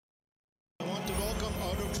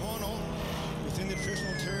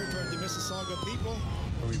traditional territory of the Mississauga people.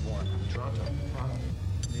 Where were you born? Toronto.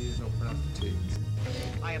 There's no pronunciation.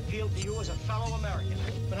 I appeal to you as a fellow American.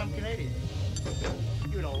 But I'm Canadian.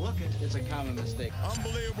 You don't look it. It's a common mistake.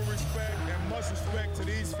 Unbelievable respect and much respect to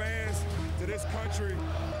these fans, to this country.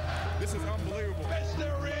 This is unbelievable. Best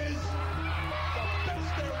there is, the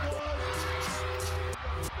best there was,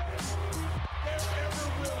 the best there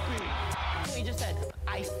ever will be. You just said,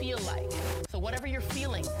 I feel like. So whatever you're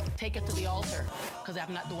feeling, take it to the altar, because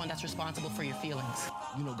I'm not the one that's responsible for your feelings.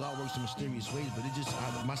 You know, God works in mysterious ways, but it just,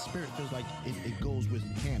 my spirit feels like it goes with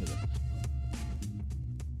Canada.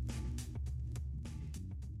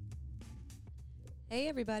 Hey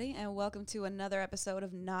everybody, and welcome to another episode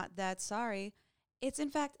of Not That Sorry. It's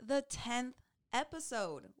in fact the 10th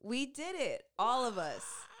episode. We did it, all of us.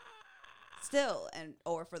 Still,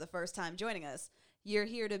 or for the first time joining us, you're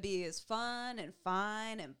here to be as fun and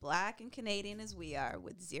fine and black and Canadian as we are,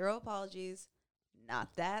 with zero apologies.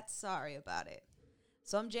 Not that sorry about it.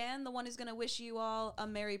 So I'm Jan, the one who's going to wish you all a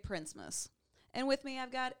Merry Princemas. And with me,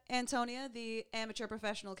 I've got Antonia, the amateur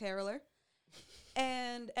professional caroler.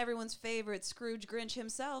 And everyone's favorite Scrooge Grinch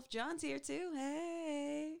himself, John's here too.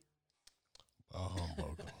 Hey.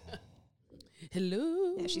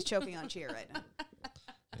 Hello. Yeah, she's choking on cheer right now.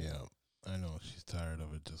 Yeah, I know. She's tired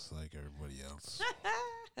of it just like everybody else.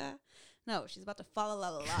 No, she's about to fall la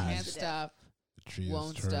la la. Can't stop. The tree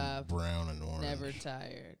Won't is turned stop. brown and orange. Never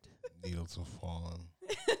tired. Needles have fallen.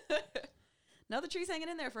 No, the tree's hanging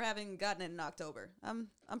in there for having gotten it in October. I'm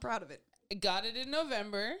proud of it. I got it in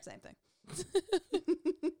November. Same thing.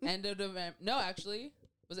 End of November. No, actually.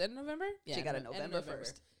 Was it end of November? Yeah. She got it November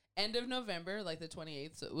 1st. End of November, like the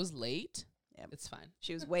 28th. So it was late. Yeah, it's fine.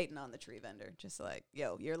 She was waiting on the tree vendor. Just like,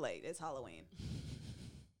 yo, you're late. It's Halloween.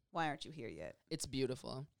 Why aren't you here yet? It's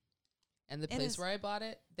beautiful. And the It place is. where I bought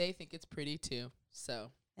it, they think it's pretty too.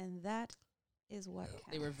 So. And that is what counts.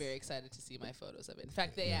 They were very excited to see my photos of it. In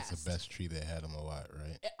fact, they asked. It's the best tree. They had them a lot,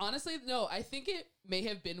 right? Honestly, no. I think it may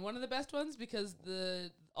have been one of the best ones because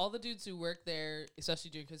all the dudes who work there, especially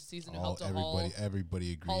during Christmas season, who helped to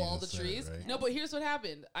everybody agreed. haul all the trees. Right? No, but here's what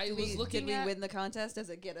happened. Did we win the contest? Does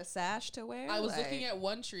it get a sash to wear? I was looking at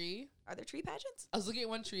one tree. Are there tree pageants? I was looking at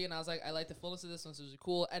one tree and I was like, I like the fullness of this one. So it was really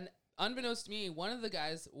cool. And unbeknownst to me, one of the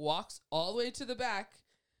guys walks all the way to the back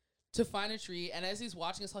to find a tree. And as he's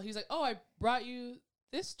watching us all, he's like, "Oh, I brought you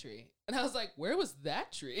this tree." And I was like, "Where was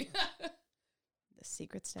that tree?" The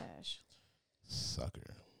secret stash.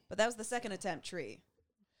 Sucker. But that was the second attempt tree.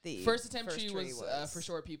 The first attempt tree was for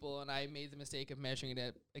short people, and I made the mistake of measuring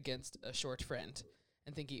it against a short friend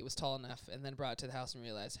and thinking it was tall enough, and then brought it to the house and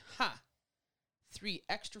realized, 3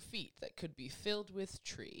 extra feet that could be filled with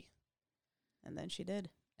tree. And then she did.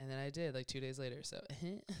 And then I did, like 2 days later, so.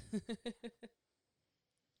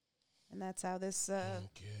 And that's how this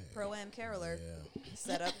Pro-Am caroler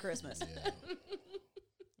set up Christmas.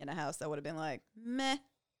 In a house that would have been like, meh.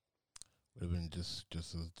 Would have been just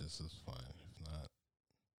as fine, if not better.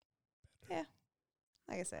 Yeah.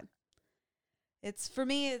 Like I said. It's, for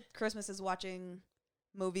me, Christmas is watching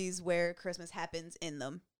movies where Christmas happens in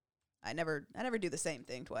them. I never do the same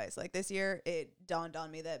thing twice. Like this year, it dawned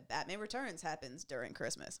on me that Batman Returns happens during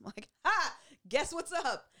Christmas. I'm like, guess what's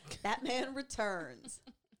up? Batman Returns.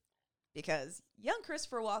 Because young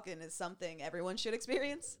Christopher Walken is something everyone should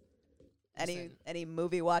experience. Any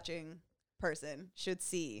movie watching person should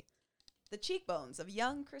see the cheekbones of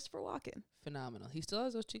young Christopher Walken. Phenomenal. He still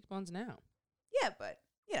has those cheekbones now. Yeah, but,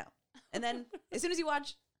 And then as soon as you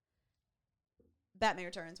watch Batman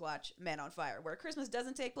Returns, watch Man on Fire, where Christmas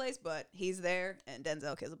doesn't take place, but he's there, and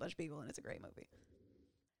Denzel kills a bunch of people, and it's a great movie.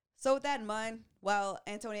 So with that in mind, while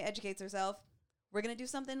Antonia educates herself, we're going to do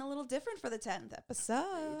something a little different for the 10th episode.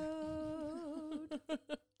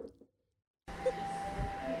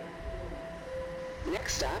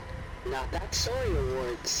 Next up, Not That Sorry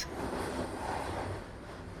Awards.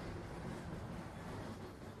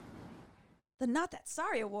 The Not That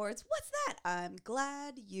Sorry Awards? What's that? I'm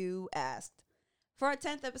glad you asked. For our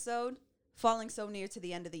 10th episode, falling so near to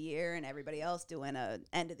the end of the year and everybody else doing a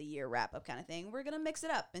end of the year wrap-up kind of thing, we're going to mix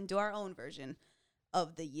it up and do our own version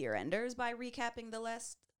of the year enders by recapping the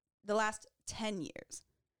last 10 years.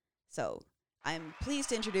 So I'm pleased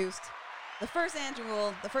to introduce the first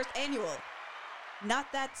annual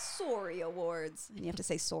Not That Sorry Awards. And you have to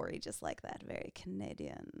say sorry just like that. Very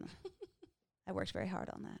Canadian. I worked very hard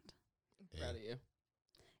on that. I'm proud of you.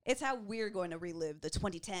 It's how we're going to relive the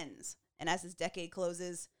 2010s. And as this decade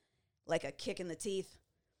closes, like a kick in the teeth,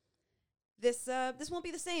 this won't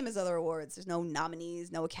be the same as other awards. There's no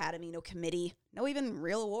nominees, no academy, no committee, no even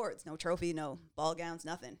real awards, no trophy, no ball gowns,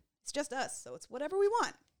 nothing. It's just us, so it's whatever we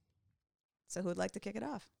want. So who'd like to kick it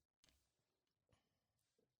off?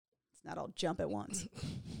 It's not all jump at once.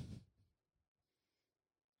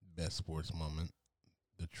 Best sports moment: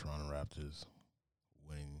 the Toronto Raptors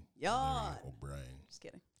winning Yawn. Larry O'Brien Just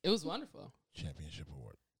kidding. It was wonderful. championship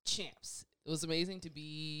award. Champs. It was amazing to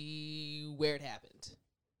be where it happened.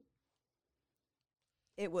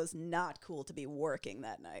 It was not cool to be working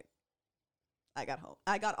that night. I got home.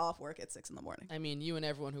 I got off work at 6 a.m. I mean, you and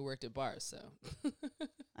everyone who worked at bars, so.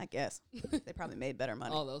 I guess. They probably made better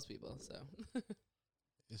money. All those people, so.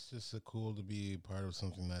 It's just cool to be part of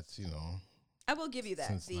something that's, I will give you that.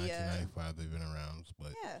 Since 1995, they've been around.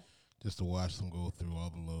 But yeah. just to watch them go through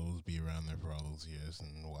all the lows, be around there for all those years,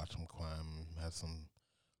 and watch them climb, have some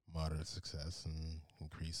moderate success, and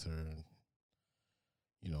increase their,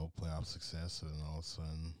 playoff success, and all of a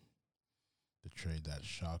sudden, the trade that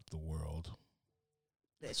shocked the world.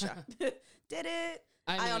 It shocked. Did it?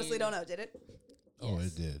 I honestly don't know. Did it? Oh,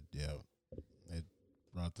 yes. It did. Yeah, it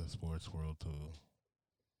brought the sports world to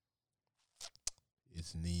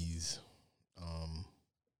its knees,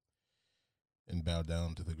 and bowed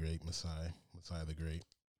down to the great Messiah the Great.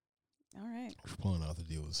 All right. For pulling out the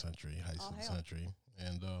deal of the century, heist of the century,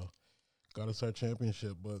 and got us our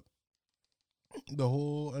championship. But the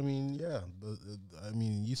whole,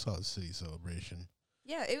 you saw the city celebration.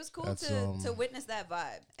 Yeah, it was cool to witness that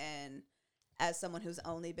vibe. And as someone who's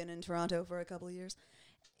only been in Toronto for a couple of years,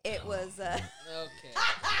 it was okay.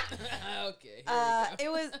 Okay.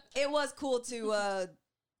 It was cool to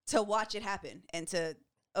watch it happen and to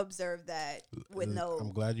observe that with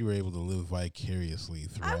I'm glad you were able to live vicariously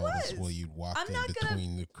through all this while you walked in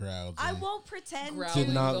between the crowds. I won't pretend. Did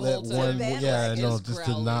not let one. Yeah, no, just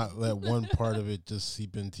did not let one part of it just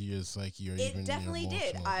seep into your psyche or even. It definitely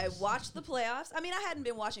did. I Just watched the playoffs. I mean, I hadn't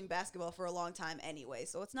been watching basketball for a long time anyway,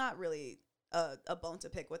 so it's not really a bone to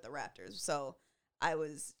pick with the Raptors. So it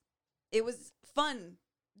was fun,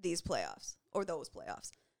 these playoffs or those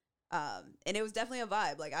playoffs, and it was definitely a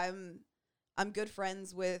vibe. Like I'm good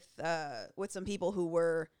friends with some people who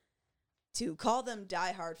were, to call them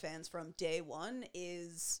diehard fans from day one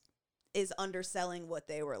is underselling what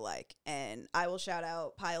they were like. And I will shout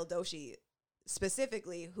out Pyle Doshi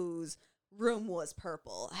specifically, whose room was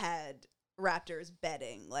purple, had Raptors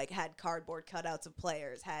bedding, like had cardboard cutouts of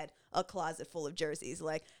players, had a closet full of jerseys.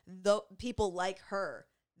 Like people like her,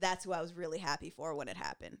 that's who I was really happy for when it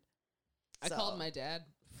happened. I called my dad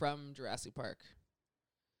from Jurassic Park.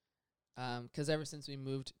 Because ever since we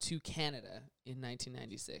moved to Canada in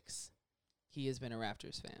 1996, he has been a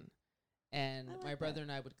Raptors fan. And my brother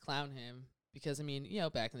and I would clown him because,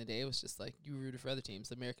 back in the day, it was just like you rooted for other teams.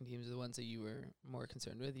 The American teams are the ones that you were more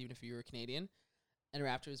concerned with, even if you were Canadian. And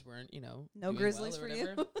Raptors weren't, no Grizzlies for you?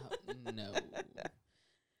 No.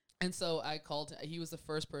 And so I called. He was the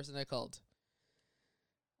first person I called.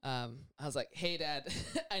 I was like, hey, Dad,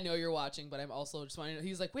 I know you're watching, but I'm also just wanting to know.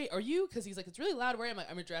 He's like, wait, are you? Because he's like, it's really loud. Where am I?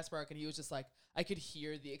 I'm at Jurassic Park. And he was just like, I could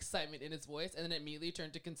hear the excitement in his voice. And then it immediately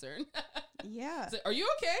turned to concern. Yeah. Like, are you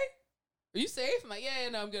okay? Are you safe? I'm like, yeah,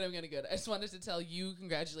 no, I'm good. I just wanted to tell you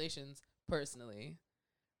congratulations personally.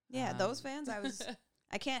 Yeah, those fans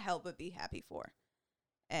I can't help but be happy for.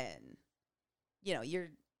 And, your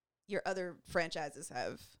other franchises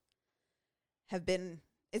have been,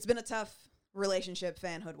 it's been a tough relationship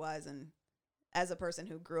fanhood wise, and as a person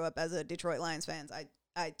who grew up as a Detroit Lions fans,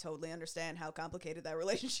 I totally understand how complicated that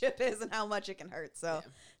relationship is and how much it can hurt. So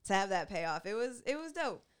to have that payoff, it was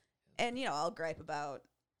dope. And I'll gripe about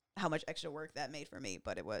how much extra work that made for me,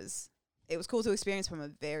 but it was cool to experience from a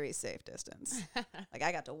very safe distance. Like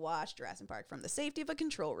I got to watch Jurassic Park from the safety of a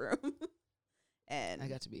control room. And I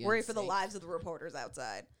got to be worried for the lives of the reporters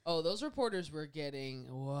outside. Oh, those reporters were getting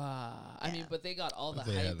wow. Yeah. But they got all the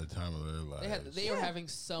they hype. had the time of their lives. They were having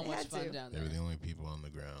so much fun down there. They were the only people on the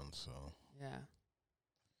ground, so yeah.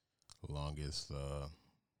 The longest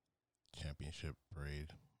championship parade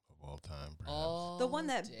of all time, perhaps. The one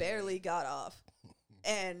that barely got off.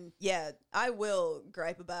 And yeah, I will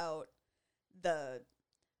gripe about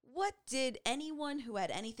what did anyone who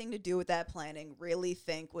had anything to do with that planning really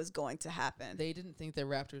think was going to happen? They didn't think the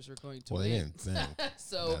Raptors were going to win. They didn't think.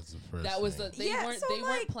 So that's the first that was thing. They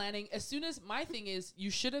weren't planning. As soon as my thing is, you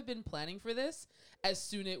should have been planning for this as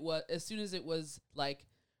soon as it was like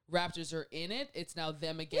Raptors are in it. It's now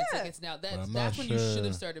them against. Yeah. Like it's now that's when you should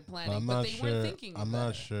have started planning. But they weren't thinking. I'm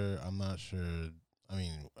not sure. I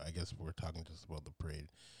mean, I guess we're talking just about the parade,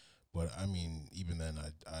 but I mean, even then,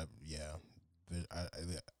 I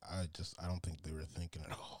don't think they were thinking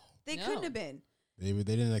at all. They couldn't have been. They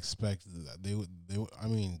didn't expect that. They I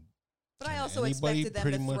mean, but I also expected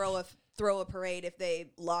them to throw a parade if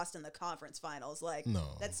they lost in the conference finals. Like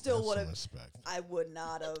no, that still would have. I would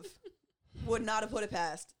not have put it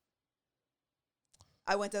past.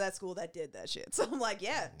 I went to that school that did that shit. So I'm like,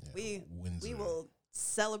 yeah, we will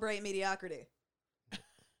celebrate mediocrity.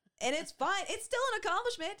 And it's fine. It's still an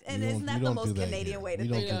accomplishment. And isn't that the most Canadian way to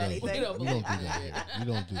think of anything? We don't do that here. We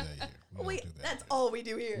don't do that here. That's all we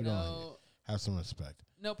do here. No. Have some respect.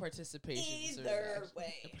 No participation. Either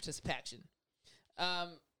way. No participation.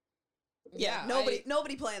 Yeah,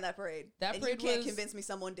 nobody playing that parade. That and parade you can't was, convince me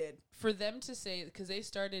someone did. For them to say, because they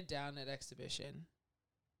started down at Exhibition,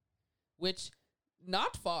 which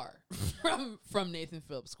not far from Nathan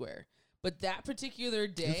Phillips Square, but that particular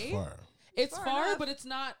day, it's far, but it's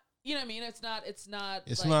not. You know what I mean? It's not. It's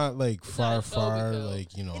not like far,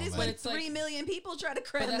 like, you know. It is like, when 3 million people try to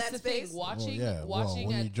cram that space. Thing, watching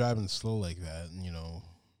when you're driving slow like that, you know.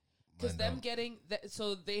 Because them getting that,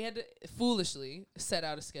 so they had to foolishly set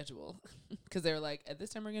out a schedule because they were like, at this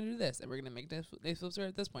time we're gonna do this, and we're gonna make Nathan Phillips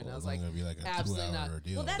at this point. And I was like, gonna be like a absolutely not.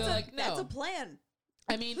 Ordeal. Well, that's a plan.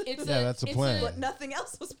 I mean, it's that's a plan, but nothing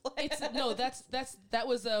else was planned. That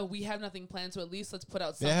was we have nothing planned, so at least let's put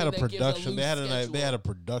out something. They had a that production. Gives a loose They had a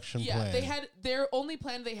production plan. Yeah, they had their only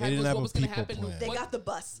plan. They had was what was going to happen. They got the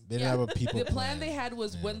bus. They didn't have a people. The plan they had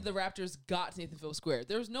was when the Raptors got to Nathan Phillips Square.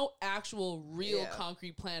 There was no actual, real,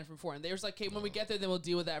 concrete plan from before, and they was like, "Okay, when we get there, then we'll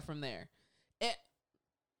deal with that from there."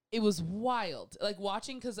 It was wild, like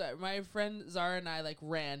watching because my friend Zara and I like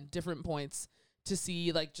ran different points to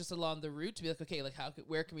see like just along the route to be like, okay, like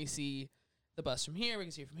where can we see the bus from here? We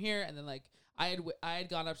can see it from here, and then like I had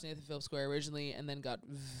gone up to Nathan Phillips Square originally, and then got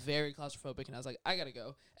very claustrophobic, and I was like, I gotta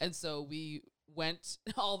go, and so we went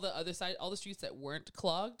all the streets that weren't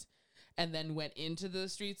clogged, and then went into the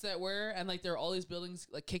streets that were, and like there are all these buildings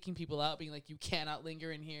like kicking people out, being like, you cannot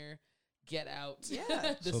linger in here, get out.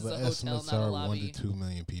 Yeah, this so is the a hotel, estimates not a are lobby. 1 to 2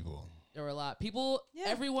 million people. There were a lot. People,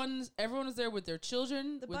 everyone was there with their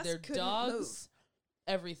children, with their dogs,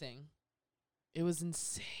 everything. It was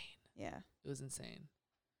insane. Yeah. It was insane.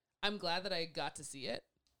 I'm glad that I got to see it.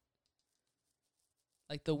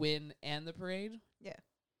 Like the win and the parade. Yeah.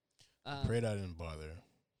 Parade I didn't bother.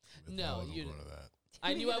 No, you didn't. Going to that.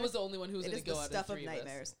 I knew I was the only one who was going to go out of the stuff three of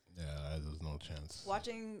nightmares. Yeah, there's no chance.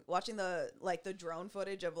 Watching the drone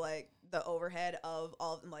footage of like the overhead of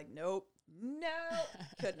all of them, like, nope, no,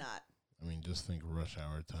 could not. I mean, just think rush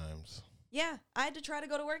hour times. Yeah, I had to try to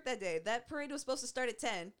go to work that day. That parade was supposed to start at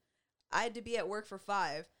 10. I had to be at work for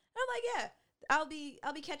 5. And I'm like, yeah,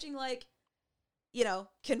 I'll be catching like, you know,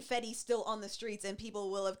 confetti still on the streets, and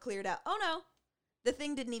people will have cleared out. Oh no, the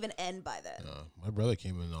thing didn't even end by then. My brother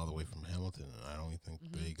came in all the way from Hamilton, and I don't even think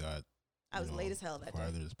they got. I was late as hell that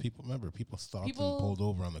day. There's people stopped and pulled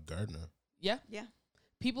over on the Gardner. Yeah, yeah.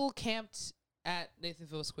 People camped at Nathan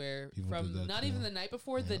Phillips Square from not even the night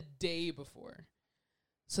before, the day before.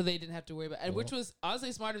 So they didn't have to worry about it, which was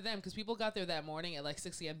honestly smart of them because people got there that morning at like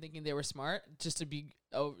 6 a.m. thinking they were smart just to be,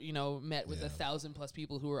 met with 1,000+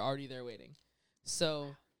 people who were already there waiting.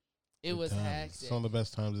 So it was hectic. Some of the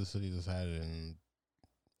best times the city has had in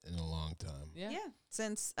a long time. Yeah.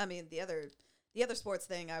 Since, I mean, the other sports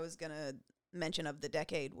thing I was going to mention of the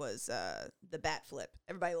decade was the bat flip.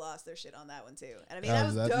 Everybody lost their shit on that one too. And I mean, that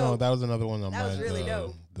was dope. No, that was another one on that mine. Was really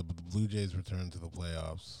dope. The Blue Jays returned to the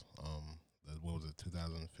playoffs. What was it,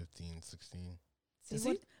 2015-16?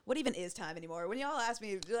 See, what even is time anymore? When y'all ask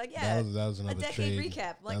me, you're like, yeah, that was another a decade trade.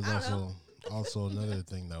 recap. Like, that was I don't know. also another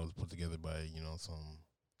thing that was put together by, some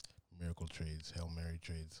miracle trades, Hail Mary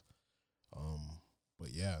trades. But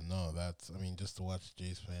yeah, no, just to watch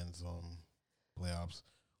Jays fans playoffs,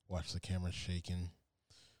 watch the cameras shaking.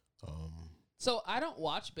 So I don't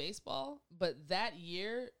watch baseball, but that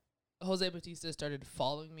year Jose Bautista started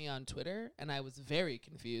following me on Twitter, and I was very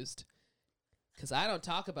confused because I don't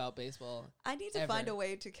talk about baseball. I need to find a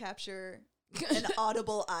way to capture an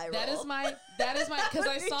audible eye roll. That is my, because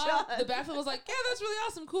I saw the backfield was like, yeah, that's really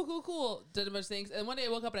awesome. Cool. Did a bunch of things. And one day I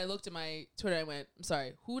woke up and I looked at my Twitter and I went, I'm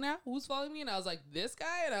sorry, who now? Who's following me? And I was like, this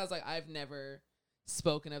guy? And I was like, I've never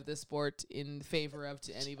spoken of this sport in favor of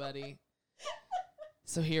to anybody.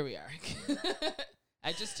 So here we are.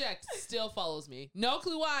 I just checked. Still follows me. No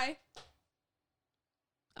clue why.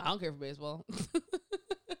 I don't care for baseball.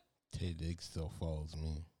 Tay Diggs still follows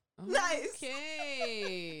me. Nice.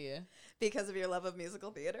 Okay. Because of your love of musical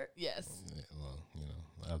theater? Yes. Yeah, well,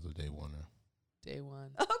 that was a day oneer. Day one.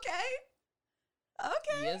 Okay.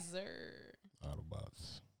 Yes, sir.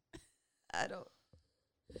 Autobots. I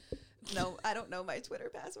don't know my Twitter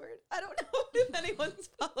password. I don't know if anyone's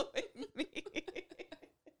following me.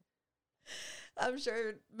 I'm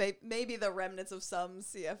sure maybe the remnants of some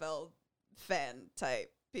CFL fan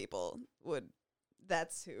type people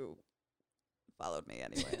that's who followed me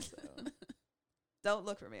anyway. So don't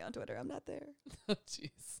look for me on Twitter. I'm not there. Oh,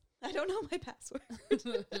 jeez. I don't know my password.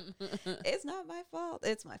 It's not my fault.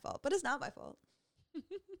 It's my fault, but it's not my fault.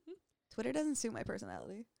 Twitter doesn't suit my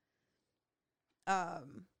personality.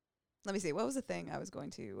 Let me see. What was the thing I was going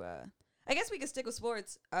to? I guess we could stick with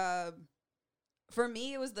sports. For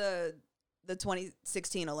me, it was the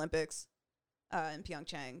 2016 Olympics in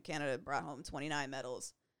Pyeongchang. Canada brought home 29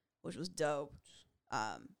 medals, which was dope.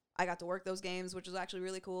 I got to work those games, which was actually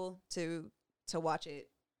really cool to watch it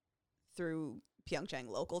through Pyeongchang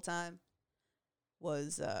local time.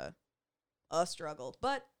 Was a struggle,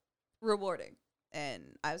 but rewarding.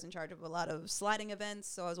 And I was in charge of a lot of sliding events,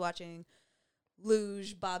 so I was watching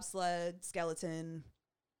luge, bobsled, skeleton,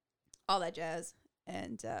 all that jazz.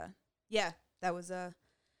 And yeah, that was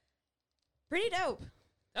pretty dope.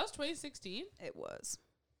 That was 2016? It was.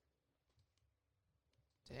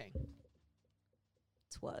 Dang.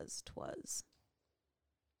 Twas.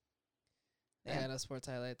 They had a sports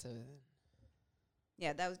highlights of it.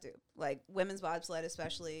 Yeah, that was dope. Like women's bobsled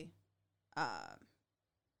especially,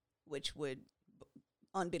 which would,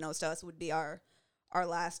 unbeknownst to us, would be our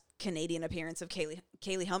last Canadian appearance of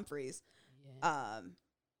Kaylee Humphreys. Yeah.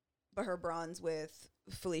 But her bronze with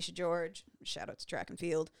Felicia George, shout out to track and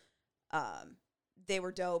field. They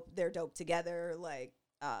were dope. They're dope together. Like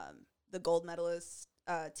the gold medalist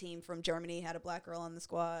team from Germany had a black girl on the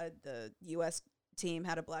squad. The U.S. team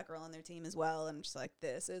had a black girl on their team as well. And I'm just like,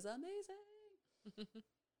 this is amazing.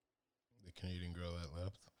 The Canadian girl that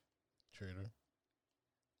left, traitor.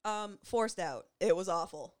 Forced out. It was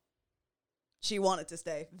awful. She wanted to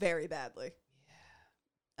stay very badly.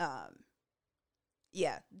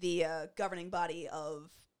 Yeah. The governing body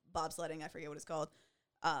of bobsledding, I forget what it's called,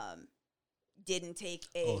 didn't take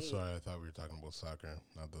a... Oh, sorry. I thought we were talking about soccer,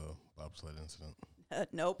 not the bobsled incident.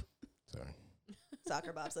 Nope. Sorry.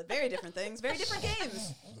 Soccer, bobsled. Very different things. Very different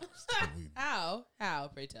games. How,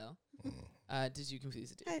 pray tell, did you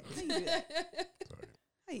confuse the two? How you do that? Sorry.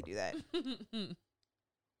 How you do that?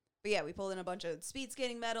 But yeah, we pulled in a bunch of speed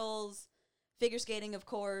skating medals, figure skating, of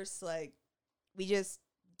course. Like, we just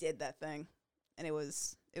did that thing, and it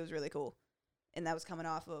was really cool. And that was coming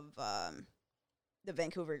off of the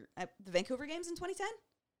Vancouver games in 2010.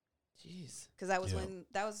 Jeez, because that was when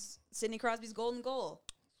that was Sidney Crosby's golden goal.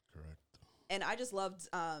 Correct. And I just loved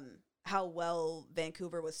how well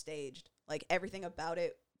Vancouver was staged. Like everything about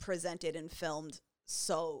it presented and filmed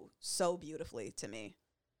so beautifully to me.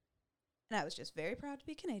 And I was just very proud to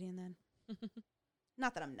be Canadian then.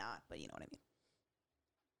 Not that I'm not, but you know what I mean.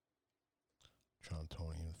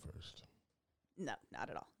 Torontonian first. No, not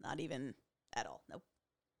at all. Not even at all. Nope.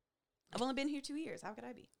 I've only been here 2 years. How could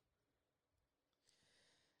I be?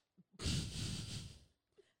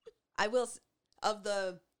 I will, of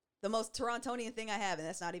the most Torontonian thing I have, and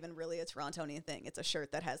that's not even really a Torontonian thing. It's a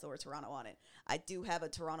shirt that has the word Toronto on it. I do have a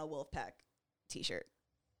Toronto Wolfpack t-shirt.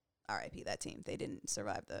 R.I.P. that team. They didn't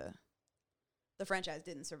survive the franchise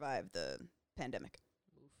didn't survive the pandemic.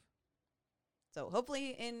 Oof. So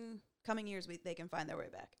hopefully in coming years they can find their way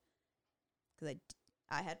back. Because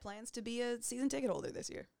I had plans to be a season ticket holder this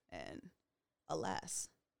year, and alas,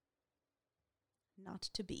 not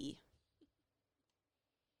to be.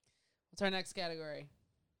 What's our next category?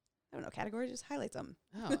 I don't know. Category, just highlight something.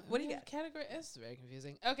 Oh, what do you got? Category? This is very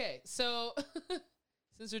confusing. Okay, so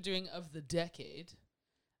since we're doing of the decade,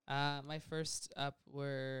 my first up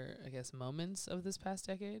were, I guess, moments of this past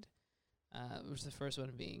decade. Which the first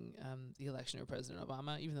one being the election of President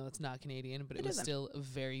Obama, even though it's not Canadian, but it was still a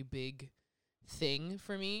very big thing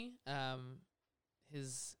for me.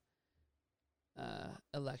 His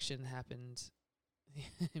election happened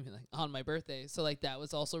like on my birthday, so like that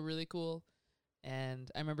was also really cool. And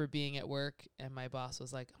I remember being at work, and my boss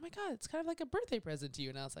was like, "Oh my God, it's kind of like a birthday present to you,"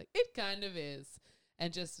 and I was like, "It kind of is."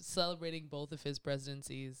 And just celebrating both of his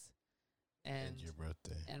presidencies. And your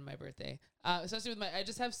birthday. And my birthday. Especially with I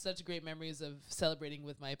just have such great memories of celebrating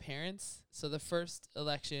with my parents. So the first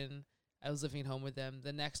election, I was living at home with them.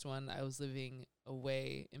 The next one, I was living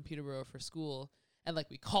away in Peterborough for school. And like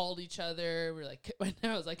we called each other. We're like,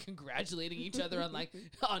 I was like congratulating each other on like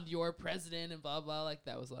on your president and blah, blah. Like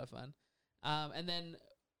that was a lot of fun. And then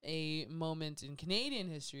a moment in Canadian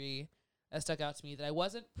history that stuck out to me that I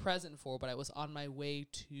wasn't present for, but I was on my way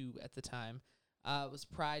to at the time. Was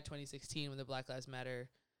Pride 2016 when the Black Lives Matter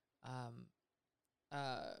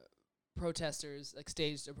protesters like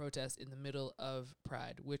staged a protest in the middle of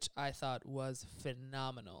Pride, which I thought was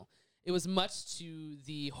phenomenal. It was much to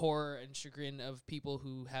the horror and chagrin of people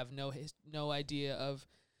who have no idea of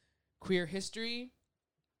queer history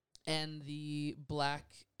and the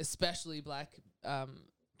especially black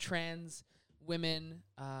trans women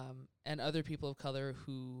and other people of color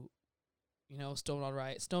who, you know, Stonewall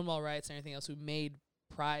riots and everything else, who made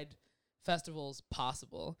pride festivals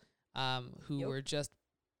possible, who were just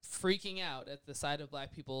freaking out at the sight of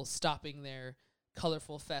black people stopping their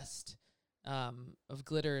colorful fest of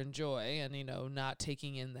glitter and joy, and, you know, not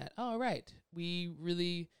taking in that, oh, right, we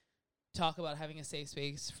really talk about having a safe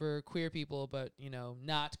space for queer people, but, you know,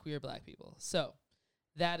 not queer black people. So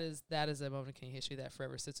that is a moment in Canadian history that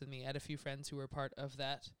forever sits with me. I had a few friends who were part of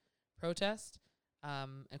that protest,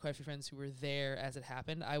 and quite a few friends who were there as it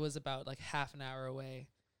happened. I was about like half an hour away,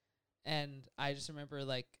 and I just remember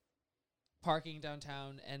like parking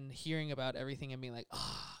downtown and hearing about everything and being like,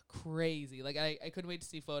 oh, crazy. Like I couldn't wait to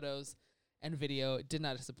see photos and video. It did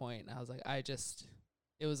not disappoint. I was like,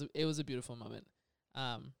 it was a beautiful moment.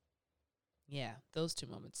 Yeah, those two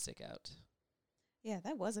moments stick out. Yeah,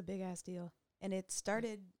 that was a big ass deal. And it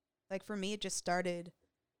started, like, for me, it just started,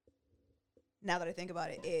 now that I think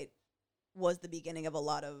about it, it was the beginning of a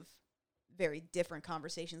lot of very different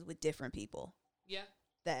conversations with different people. Yeah.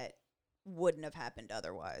 That wouldn't have happened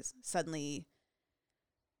otherwise. Suddenly,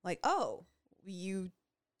 like, oh, you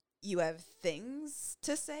have things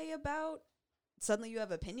to say about, suddenly you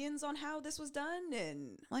have opinions on how this was done,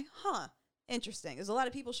 and like, huh, interesting. There's a lot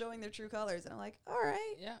of people showing their true colors, and I'm like, all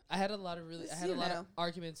right. Yeah, I had a lot of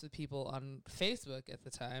arguments with people on Facebook at the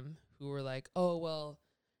time who were like, oh, well,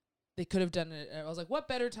 they could have done it. And I was like, what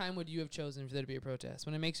better time would you have chosen for there to be a protest?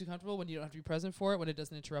 When it makes you comfortable, when you don't have to be present for it, when it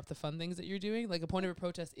doesn't interrupt the fun things that you're doing? Like, a point of a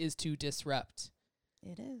protest is to disrupt.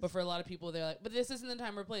 It is. But for a lot of people, they're like, but this isn't the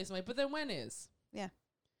time or place. I'm like, but then when is? Yeah.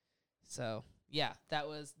 So, yeah, that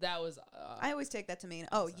was. I always take that to mean,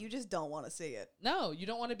 oh, you just don't want to see it. No, you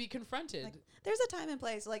don't want to be confronted. Like, there's a time and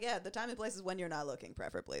place. Like, yeah, the time and place is when you're not looking,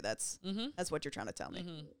 preferably. That's what you're trying to tell me.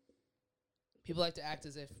 Mm-hmm. People like to act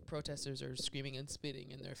as if protesters are screaming and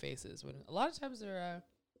spitting in their faces, when a lot of times they're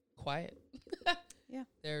quiet. Yeah.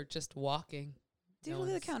 They're just walking. It's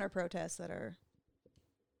usually the counter protests that are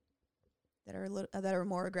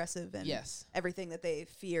more aggressive, and yes, everything that they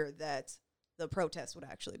fear that the protest would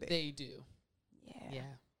actually be. They do. Yeah.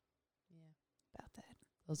 About that.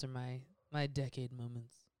 Those are my decade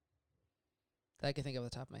moments that I can think of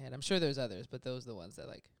off the top of my head. I'm sure there's others, but those are the ones that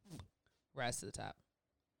like rise to the top.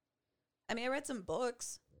 I mean, I read some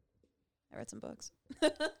books. I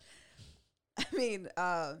mean,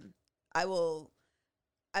 I will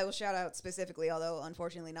shout out specifically, although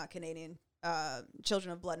unfortunately not Canadian,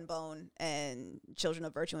 Children of Blood and Bone and Children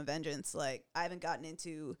of Virtue and Vengeance. Like, I haven't gotten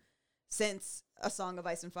into, since A Song of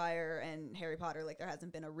Ice and Fire and Harry Potter, like, there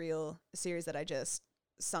hasn't been a real series that I just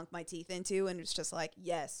sunk my teeth into, and it's just like,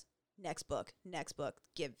 yes, next book,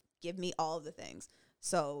 give me all of the things.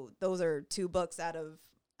 So those are two books out of,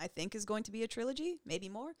 I think, is going to be a trilogy, maybe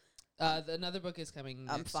more. Another book is coming.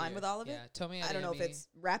 I'm fine with all of it. Tomi I don't know if it's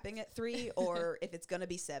wrapping at 3 or if it's gonna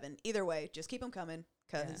be 7. Either way, just keep them coming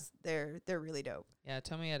because they're really dope. Yeah,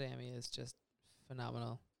 Tomi Adeyemi is just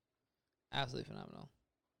phenomenal, absolutely phenomenal,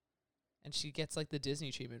 and she gets like the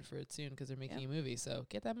Disney treatment for it soon because they're making a movie. So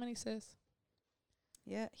get that money, sis.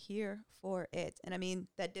 Yeah, here for it. And I mean,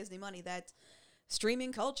 that Disney money, that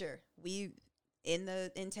streaming culture. In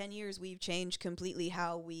 10 years, we've changed completely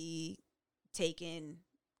how we take in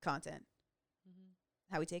content,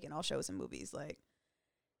 how we take in all shows and movies. Like,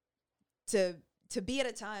 to be at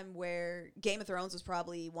a time where Game of Thrones was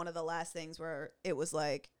probably one of the last things where it was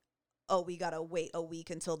like, oh, we gotta wait a week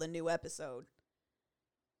until the new episode.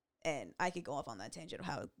 And I could go off on that tangent of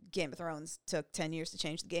how Game of Thrones took 10 years to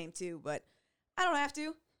change the game too, but I don't have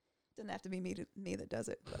to. Doesn't have to be me that does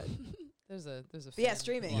it, but there's a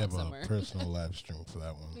streaming. You have a personal live stream for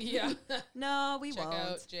that one. Yeah. No, we check won't.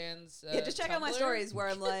 Out Jan's just check out my stories where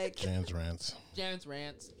I'm like Jan's rants.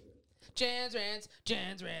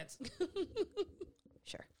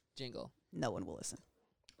 Sure. Jingle. No one will listen.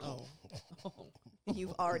 Oh.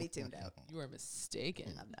 You've already tuned out. You are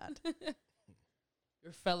mistaken. I'm not.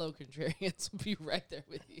 Your fellow contrarians will be right there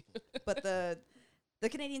with you. But the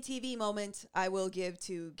Canadian TV moment I will give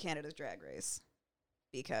to Canada's Drag Race,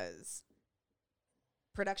 because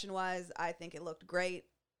production-wise, I think it looked great.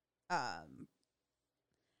 I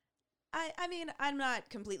mean, I'm not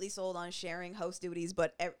completely sold on sharing host duties,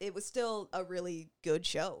 but it was still a really good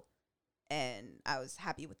show. And I was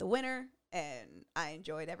happy with the winner, and I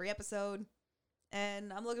enjoyed every episode.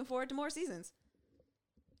 And I'm looking forward to more seasons.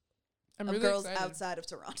 I'm of really girls excited. outside of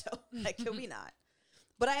Toronto. Like, could we not?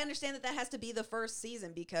 But I understand that has to be the first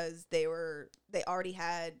season because they already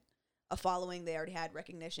had a following, they already had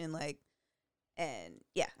recognition, like, and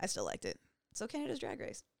yeah, I still liked it. So Canada's Drag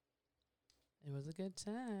Race. It was a good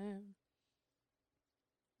time.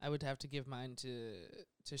 I would have to give mine to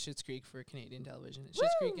Schitt's Creek for Canadian television.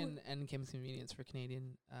 Schitt's Creek and Kim's Convenience for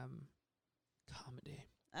Canadian comedy.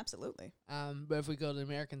 Absolutely. But if we go to the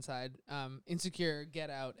American side, Insecure, Get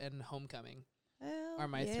Out, and Homecoming Hell are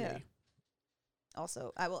my yeah. 3.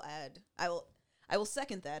 Also, I will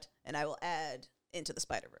second that, and I will add Into the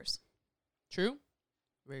Spider-Verse. True.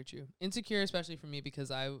 Very true. Insecure, especially for me,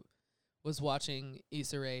 because I was watching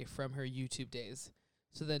Issa Rae from her YouTube days.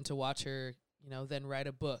 So then to watch her, then write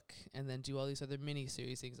a book and then do all these other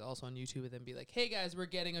mini-series things also on YouTube and then be like, hey, guys, we're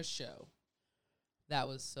getting a show. That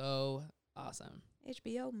was so awesome.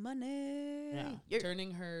 HBO money. Yeah.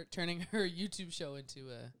 Turning her YouTube show into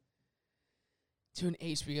an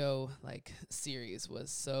HBO series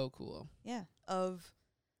was so cool. Yeah. Of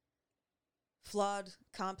flawed,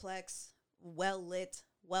 complex, well lit,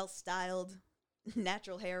 well styled,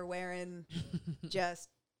 natural hair wearing, just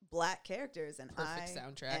black characters, and Perfect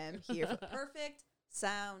soundtrack. am here for perfect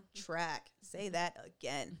soundtrack. Say that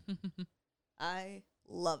again. I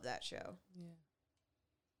love that show. Yeah.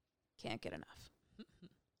 Can't get enough.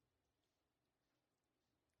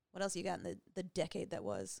 What else you got in the decade that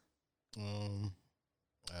was?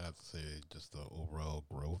 I'd have to say just the overall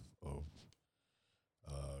growth of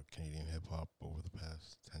Canadian hip hop over the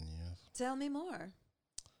past 10 years. Tell me more.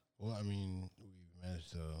 Well, I mean, we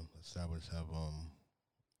managed to establish have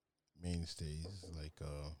mainstays like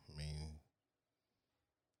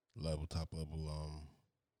top level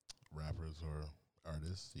rappers or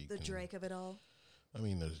artists. The Drake of it all. I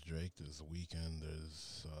mean, there's Drake, there's The Weeknd,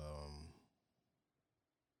 there's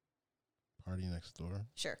Party Next Door.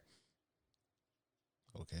 Sure.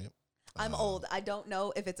 Okay. I'm old. I don't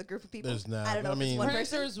know if it's a group of people. There's not. I don't know. I mean, if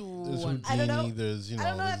There's it's one person. There's one. Houdini. I don't know. There's I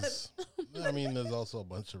don't know if there's, I mean, there's also a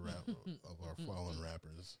bunch of our fallen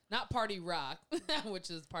rappers. Not Party Rock, which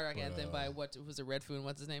is Party Rock Anthem by what was it? Red Foon.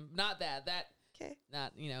 What's his name? Not that. Okay.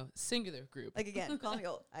 Not singular group. Like again, call me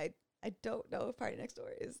old. I don't know if Party Next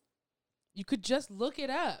Door is. You could just look it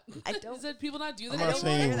up. I don't. Did people not do that? I'm not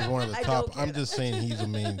saying he's one of the I top. don't I'm care. just saying he's a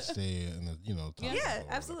mainstay in the top. Yeah, level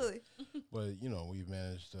or absolutely. whatever. But we've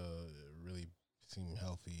managed to really see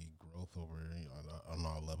healthy growth over on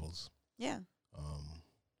all levels. Yeah.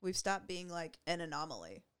 We've stopped being like an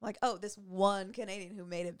anomaly. Like, oh, this one Canadian who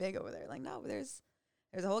made it big over there. Like, no, there's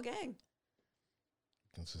a whole gang.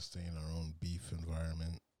 Can sustain our own beef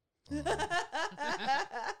environment.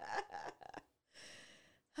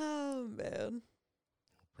 Oh man.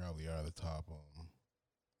 Probably are the top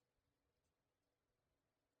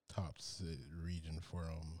region for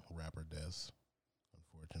rapper deaths,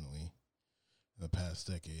 unfortunately, in the past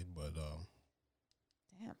decade. But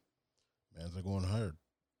Damn. Mans are going hard.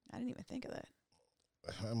 I didn't even think of that.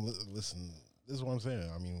 Listen, this is what I'm saying.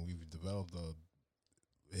 I mean, we've developed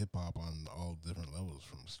hip hop on all different levels,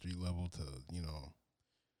 from street level to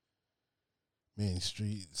main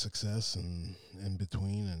street success and in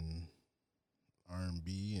between, and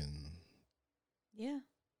R&B, and Yeah.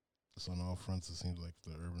 just on all fronts. It seems like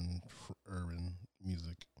the urban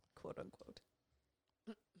music, Quote unquote.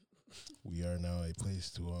 we are now a place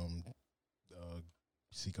to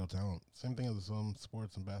seek out talent. Same thing as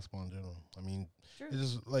sports and basketball in general. I mean, True. it's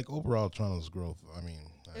just like overall Toronto's growth. I mean,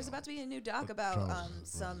 There's about to be a new doc But about Toronto's growth has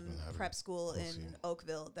some been having prep school we'll in see.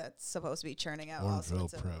 Oakville that's supposed to be churning out all Orangeville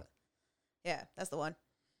sorts of. Prep. Yeah, that's the one.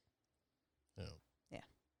 Yeah. Yeah.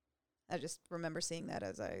 I just remember seeing that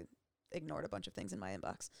as I ignored a bunch of things in my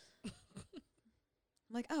inbox. I'm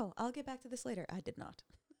like, oh, I'll get back to this later. I did not.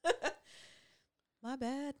 My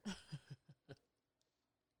bad.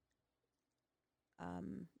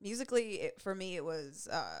 Musically, for me, it was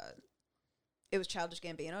Childish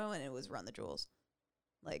Gambino and it was Run the Jewels.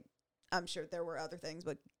 Like, I'm sure there were other things,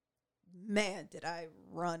 but man, did I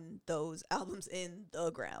run those albums in the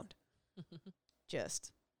ground.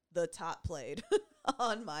 Just the top played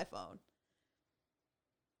on my phone.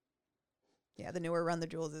 Yeah, the newer Run the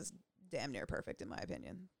Jewels is damn near perfect in my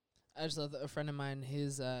opinion. I just love that a friend of mine,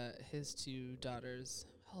 his 2 daughters,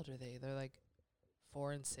 how old are they? They're like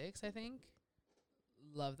 4 and 6, I think.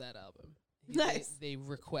 Love that album. Nice. They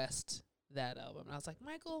request that album. And I was like,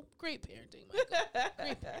 Michael, great parenting, Michael.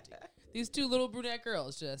 Great parenting. These 2 little brunette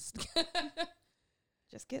girls just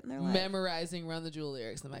getting their life. memorizing Run the Jewel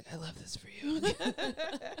lyrics. I'm like, I love this for you.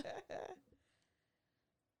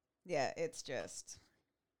 Yeah, it's just,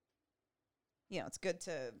 it's good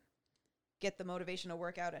to get the motivation to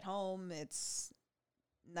work out at home. It's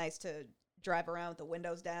nice to drive around with the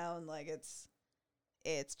windows down. Like, it's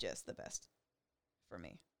just the best for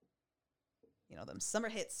me. Them summer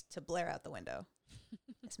hits to blare out the window.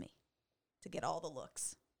 It's me. To get all the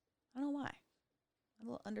looks. I don't know why. A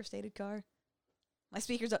little understated car. My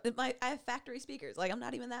speakers, I have factory speakers. Like, I'm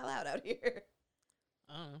not even that loud out here.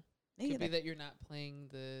 I don't know. Maybe Could be that you're not playing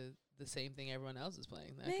the same thing everyone else is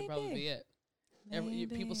playing. That Maybe. could probably be it.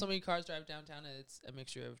 So many cars drive downtown, and it's a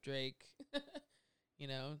mixture of Drake, you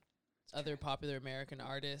know, other popular American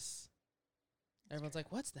artists. Everyone's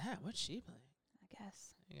like, "What's that? What's she playing?" I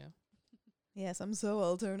guess. There you go. Yes, I'm so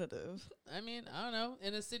alternative. I mean, I don't know.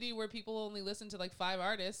 In a city where people only listen to like 5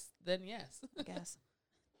 artists, then yes. I guess.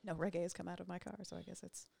 No reggae has come out of my car, so I guess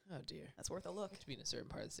it's. Oh dear. That's worth a look. To be in a certain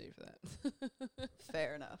part of the city for that.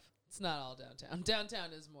 Fair enough. It's not all downtown.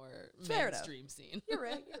 Downtown is more Fair mainstream enough. scene. You're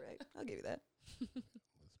right. You're right. I'll give you that. Let's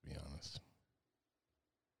be honest.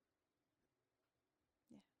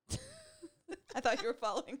 I thought you were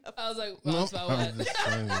following up. I was like, No, about I'm what? just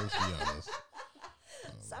saying, let's be honest.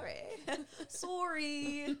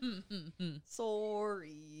 Sorry.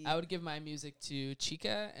 Sorry. I would give my music to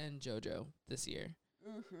Chica and JoJo this year.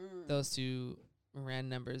 Mm-hmm. Those two ran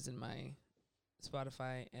numbers in my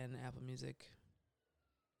Spotify and Apple Music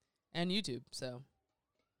and YouTube. So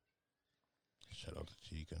shout out to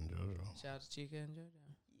Chica and JoJo. shout out to Chica and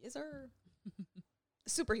JoJo. Yes, sir.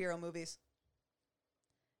 Superhero movies.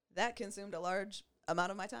 That consumed a large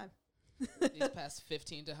amount of my time. These past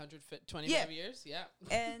 15 to 125 years. Yeah.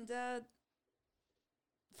 And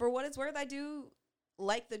for what it's worth, I do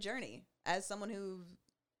like the journey. As someone who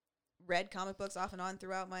read comic books off and on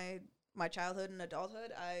throughout my childhood and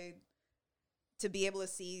adulthood, to be able to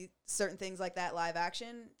see certain things like that live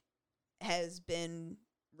action has been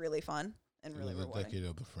really fun and really rewarding. The decade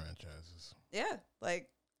of the franchises. Yeah, like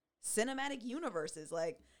cinematic universes,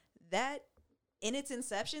 like that in its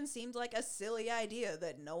inception seemed like a silly idea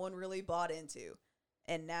that no one really bought into,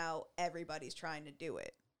 and now everybody's trying to do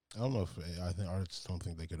it. I don't know if I think artists don't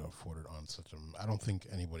think they could afford it on such a. I don't think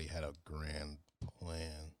anybody had a grand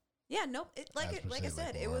plan. Yeah, nope. Like I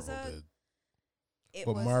said, it was a.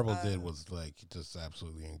 What Marvel did was like just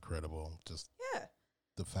absolutely incredible. Just yeah,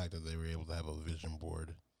 the fact that they were able to have a vision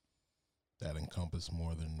board that encompassed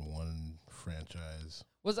more than one franchise.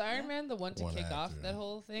 Was Iron Man the one to One kick off actor. that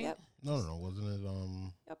whole thing? Yep. No, wasn't it?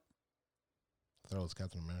 Yep. I thought it was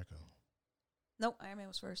Captain America. Nope, Iron Man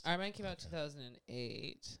was first. Iron Man came out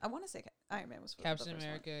 2008. I want to say Iron Man was first. Captain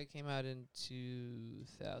America came out in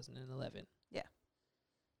 2011. Yeah.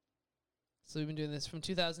 So we've been doing this from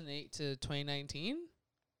 2008 to 2019?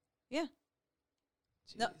 Yeah.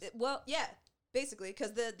 Jeez. No, well, yeah, basically,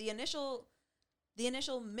 because the initial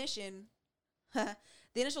mission, the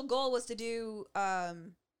initial goal was to do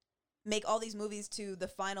make all these movies to the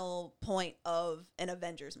final point of an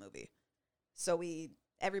Avengers movie. So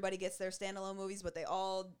everybody gets their standalone movies, but they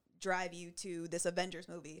all drive you to this Avengers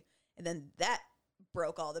movie, and then that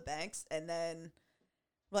broke all the banks, and then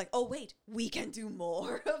we're like, oh wait, we can do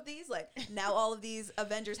more of these. Like now, all of these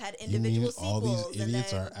Avengers had individual sequels. All these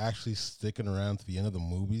idiots and are actually sticking around to the end of the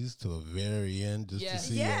movies to the very end just to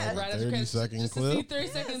see Yeah. a Right after 30-second just clip. to see 30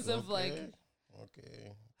 seconds of like,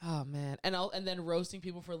 Okay. oh man, and then roasting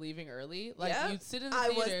people for leaving early. Like Yep. you'd sit in the I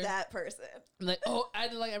theater. was that person. and like,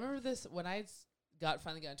 I remember this when I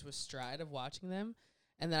finally got into a stride of watching them,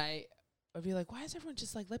 and then I'd be like, why is everyone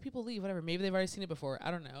just like, let people leave, whatever. Maybe they've already seen it before.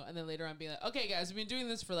 I don't know. And then later on being like, okay, guys, we've been doing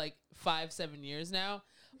this for like 5-7 years now.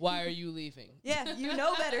 Why are you leaving? Yeah, you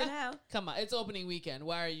know better now. Come on. It's opening weekend.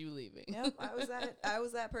 Why are you leaving? Yep, I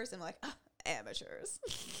was that person. Like, amateurs.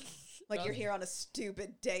 Like you're here on a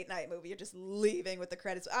stupid date night movie. You're just leaving with the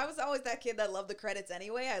credits. I was always that kid that loved the credits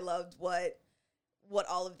anyway. I loved what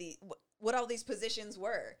all of these positions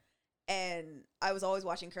were. And I was always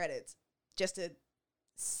watching credits just to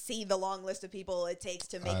see the long list of people it takes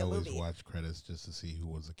to make I a always movie. watch credits just to see who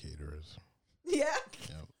was the caterers. Yeah.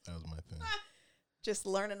 Yeah, that was my thing. Just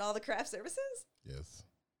learning all the craft services. Yes.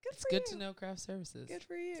 Good It's for good you. to know craft services. Good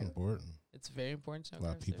for you. It's important. It's very important to A know lot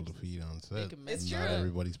of craft people to services. feed on set. Make a mess. It's Not true.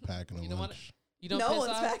 everybody's packing a You don't wanna- lunch. You don't No piss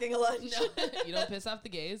one's off, packing a lunch. No, you don't piss off the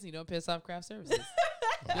gays. You don't piss off craft services.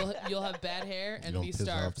 You'll have bad hair You and don't be piss off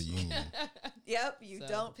starved. the union. Yep, you So,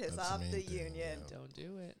 don't piss that's the off main the thing, union. yeah. Don't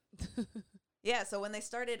do it. Yeah, so when they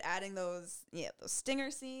started adding those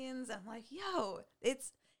stinger scenes, I'm like, yo, it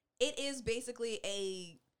is basically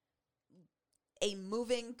a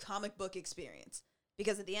moving comic book experience.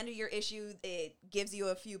 Because at the end of your issue, it gives you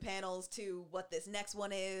a few panels to what this next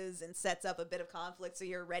one is and sets up a bit of conflict so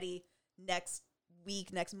you're ready next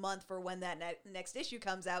week, next month for when that next issue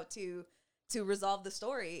comes out to resolve the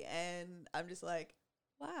story. And I'm just like,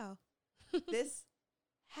 wow, this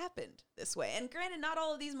happened this way. And granted, not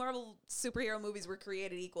all of these Marvel superhero movies were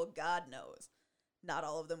created equal. God knows. Not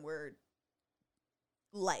all of them were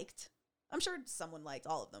liked. I'm sure someone liked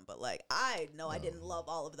all of them, but like, I know I didn't love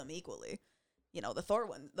all of them equally. You know, the Thor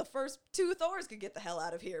one, the first 2 Thors could get the hell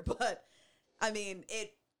out of here. But I mean,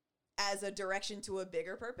 it as a direction to a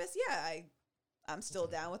bigger purpose. Yeah, I'm still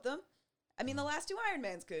down with them. I mean, the last 2 Iron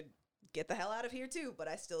Mans could get the hell out of here too. But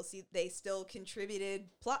I still see they still contributed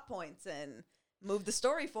plot points and moved the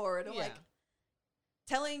story forward. I'm like,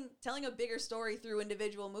 telling a bigger story through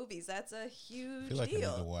individual movies, that's a huge I feel like I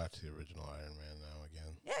deal. need to watch the original Iron Man now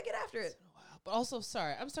again. Yeah, get after it. But also,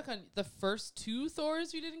 sorry, I'm stuck on the first 2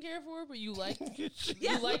 Thors you didn't care for, but you liked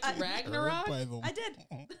Yeah, you liked Ragnarok, I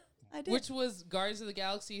did. I did. which was Guardians of the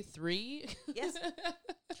Galaxy 3. Yes.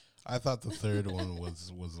 I thought the third one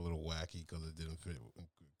was a little wacky because it didn't fit.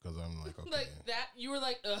 Because I'm like, okay, Like that, you were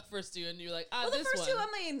like, first 2, and you're like, Well, this the first one. 2,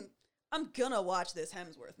 I mean, I'm gonna watch this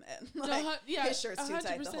Hemsworth man. Like, yeah, his shirt's too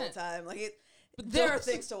tight the whole 100%. time. Like, But there are those-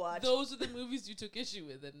 things to watch. Those are the movies you took issue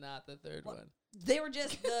with, and not the third one. They were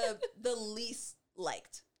just the least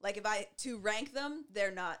liked. Like, if I to rank them,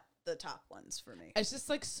 they're not the top ones for me. It's just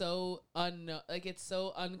like so it's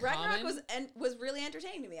so uncommon. Ragnarok was really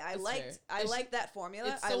entertaining to me. I That's liked fair. liked that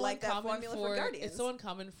formula. It's I so liked that uncommon formula for Guardians. It's so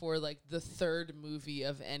uncommon for like the third movie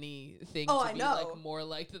of anything Oh, to I be know. like more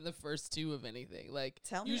liked than the first 2 of anything. Like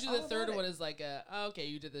Tell me usually the all third about one it. is like okay,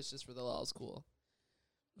 you did this just for the lulz, cool.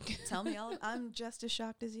 Tell me all. I'm just as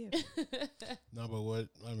shocked as you. no, but what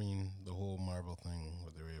I mean, the whole Marvel thing,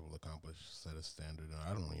 what they were able to accomplish, set a standard. And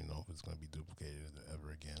I don't even know if it's going to be duplicated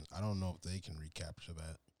ever again. I don't know if they can recapture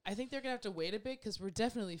that. I think they're gonna have to wait a bit because we're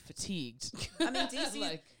definitely fatigued. I mean,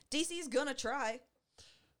 DC's gonna try.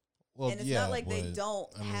 Well, and it's yeah, not like they but, don't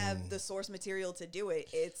I have mean, the source material to do it.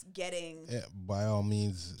 It's getting by all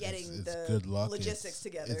means, getting it's the good luck. logistics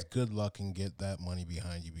together. It's good luck and get that money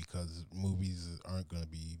behind you because movies aren't going to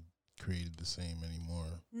be created the same anymore.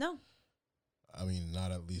 No. I mean,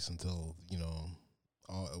 not at least until,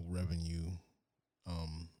 all revenue,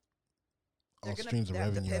 all streams of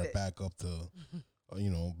revenue are back up to,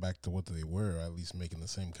 back to what they were, at least making the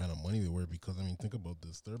same kind of money they were. Because, I mean, think about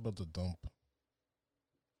this. They're about to dump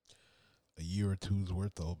a year or two's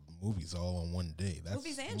worth of movies all on one day. That's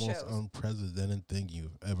Movies the and most shows. unprecedented thing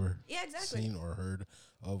you've ever exactly. seen or heard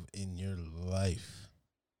of in your life.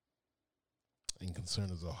 In concern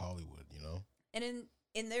as a Hollywood, And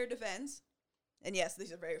in their defense, and yes,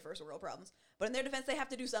 these are very first world problems, but in their defense, they have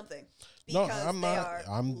to do something. No, I'm not.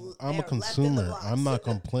 I'm a consumer. I'm not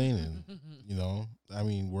complaining. I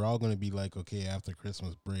mean, we're all going to be like, okay, after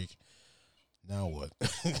Christmas break, now what?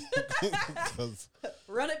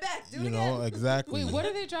 Run it back. Do it again. Exactly. Wait, what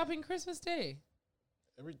are they dropping Christmas Day?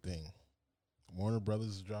 Everything. Warner Brothers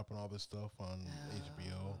is dropping all this stuff on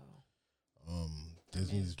HBO.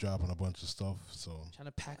 Disney's dropping a bunch of stuff. So Trying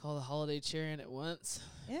to pack all the holiday cheer in at once.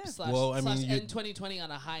 Yeah. Well, I mean, end 2020 on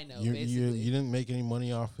a high note. you Basically, didn't make any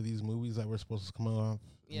money off of these movies that were supposed to come out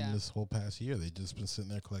Yeah. in this whole past year. They just been sitting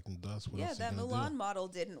there collecting dust. What else that are you gonna Mulan do? model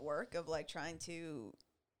didn't work of like trying to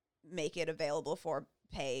make it available for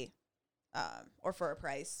pay or for a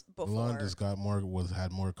price before. Mulan just got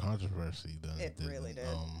had more controversy than It really did.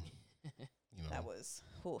 That was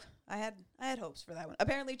I had hopes for that one.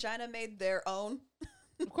 Apparently China made their own.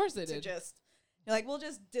 Of course they to did. just you're like, we'll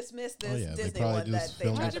just dismiss this They Disney probably one that just they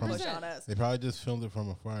filmed tried it to from. push on us. They probably just filmed it from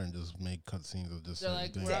afar and just made cutscenes of just. They're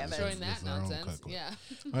like, certain we're things. not showing that It's their own nonsense. cut. Yeah.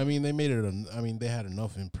 I mean, they made it. I mean, they had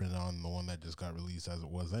enough imprint on the one that just got released as it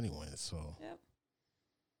was anyway. So, Yep.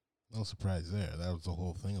 no surprise there. That was the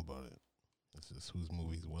whole thing about it. It's just whose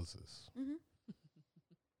movies was this? Mm-hmm.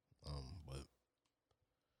 But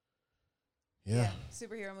yeah.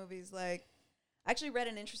 Superhero movies. Like, I actually read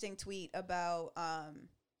an interesting tweet about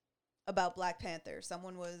Black Panther.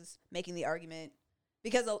 Someone was making the argument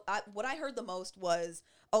because what I heard the most was,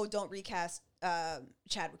 "Oh, don't recast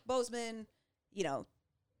Chadwick Boseman.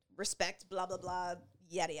 Respect, blah blah blah,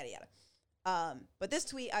 yada yada yada." But this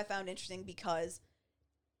tweet I found interesting because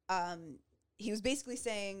he was basically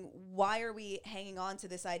saying, "Why are we hanging on to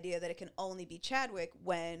this idea that it can only be Chadwick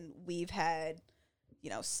when we've had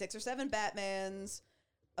 6 or 7 Batmans,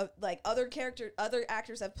 like other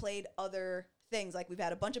actors have played other things. Like we've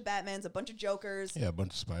had a bunch of Batmans, a bunch of Jokers, Yeah, a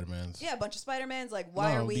bunch of Spider-Mans. a bunch of Spider-Mans. Like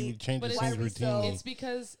why are we? Change But the why scenes are we so? routinely It's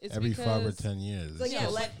because every 5 or 10 years. Like, It's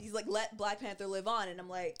just- he's like let Black Panther live on, and I'm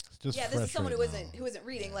like, just this is fresh someone right who isn't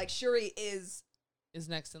reading. Like Shuri is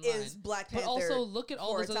next in line. Black But Panther. also look at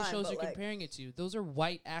all for a those other time, shows but, you're like- comparing it to. Those are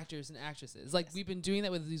white actors and actresses. Like we've been doing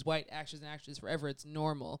that with these white actors and actresses forever. It's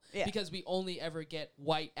normal because we only ever get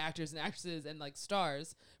white actors and actresses and like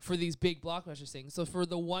stars for these big blockbuster things. So for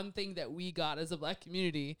the one thing that we got as a black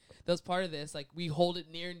community that was part of this, like we hold it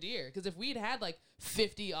near and dear. Because if we'd had like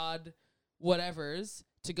 50 odd whatevers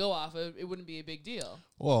to go off of, it wouldn't be a big deal.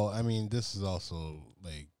 Well, I mean, this is also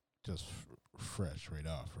like just fresh right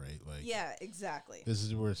off, right? Like, yeah, exactly.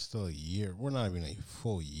 we're still a year. We're not even a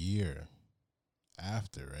full year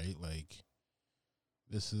after, right? Like,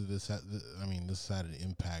 this had an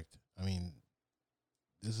impact. I mean,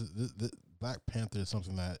 this Black Panther is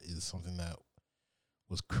something that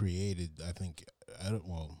was created, I think,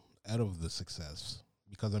 out of the success.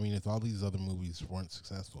 Because I mean, if all these other movies weren't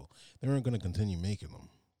successful, they weren't going to continue making them.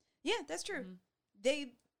 Yeah, that's true.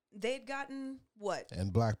 They'd gotten what?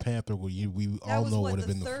 And Black Panther, we all know would have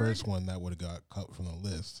been the first one that would have got cut from the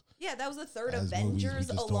list. Yeah, that was the third As Avengers movies,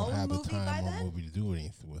 we just alone don't have movie the time by or then. movie to do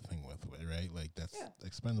anything with it, right? Like that's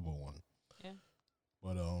Expendable 1. Yeah.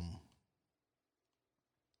 But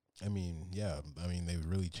I mean, they've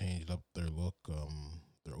really changed up their look,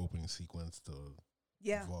 their opening sequence to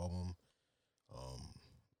evolve them.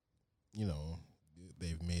 You know,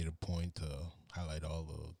 they've made a point to highlight all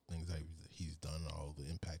the things that he's done, all the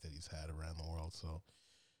impact that he's had around the world. So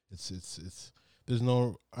it's there's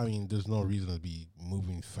no reason to be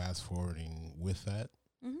moving fast forwarding with that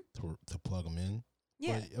to plug them in.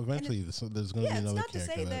 Yeah, but eventually there's going to be another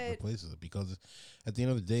character that replaces it, because at the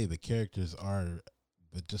end of the day, the characters are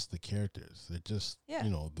just the characters. They're just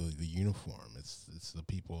the uniform. It's the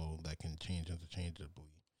people that can change interchangeably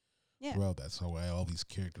throughout that. So why all these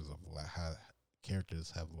characters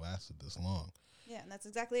have lasted this long. Yeah, and that's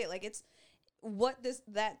exactly it. Like, it's what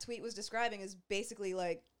that tweet was describing is basically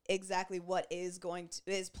like exactly what is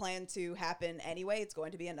planned to happen anyway. It's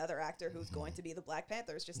going to be another actor who's going to be the Black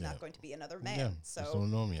Panther. It's just not going to be another man. Yeah, so just don't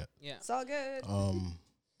know him yet. Yeah, it's all good. I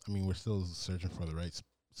mean, we're still searching for the right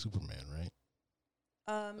Superman, right?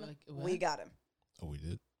 We got him. Oh, we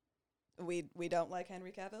did. We don't like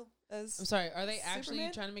Henry Cavill as. I'm sorry. Are they actually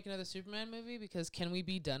Superman? trying to make another Superman movie? Because can we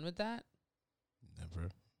be done with that? Never.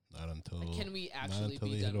 Not until. Or can we actually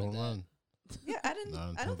be done with that? Run. Yeah,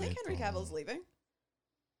 I don't think Henry Cavill's leaving.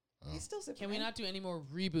 He's still Superman. Can we not do any more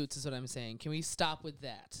reboots? Is what I'm saying. Can we stop with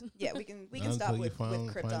that? Yeah, we can stop with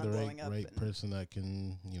Krypton find the blowing up. right person that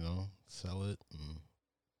can sell it.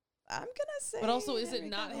 I'm gonna say. But also, is it Henry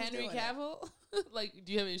not Cavill's Henry doing it. Cavill? Like,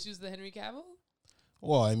 do you have issues with Henry Cavill?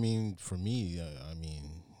 Well, I mean, for me,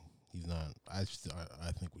 he's not. I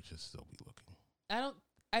think we should still be looking.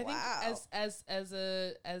 I think as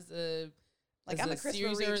a like, as I'm a a Christopher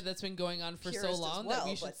series Reeve that's been going on for so purist as long well, that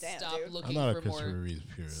we should but damn, stop dude. looking I'm not for a Christopher more. Reeve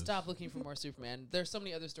purist. Stop looking for more Superman. There's so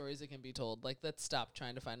many other stories that can be told. Like, let's stop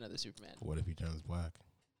trying to find another Superman. What if he turns black?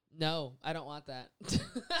 No, I don't want that.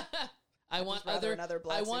 I want another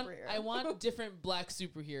black superhero. I want different black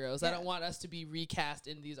superheroes. I Yeah. don't want us to be recast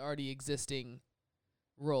in these already existing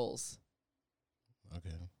roles.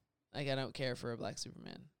 Okay. Like, I don't care for a black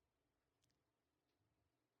Superman.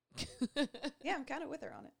 Yeah, I'm kind of with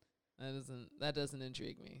her on it. That doesn't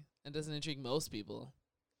intrigue me. It doesn't intrigue most people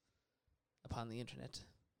upon the internet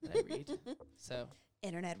that I read. So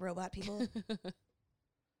Internet robot people. But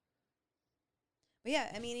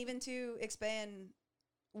yeah, I mean, even to expand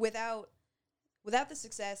without the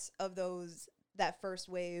success of that first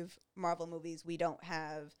wave Marvel movies, we don't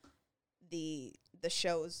have the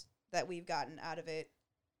shows that we've gotten out of it,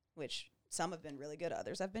 which some have been really good,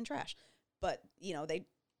 others have been trash. But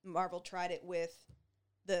Marvel tried it with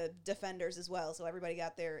the Defenders as well, so everybody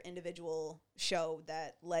got their individual show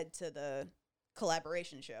that led to the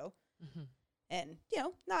collaboration show. Mm-hmm. And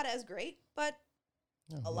not as great, but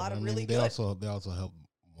Yeah, a lot of I mean, really they good. also help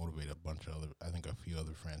motivate a few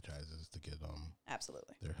other franchises to get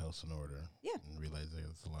Absolutely their house in order. Yeah. And realize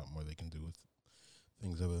there's a lot more they can do with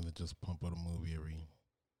things other than just pump out a movie every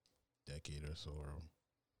decade or so or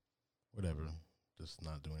whatever. Just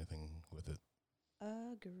not do anything with it.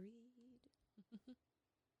 Agreed.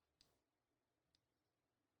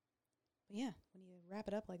 But yeah, when you wrap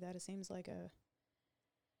it up like that, it seems like a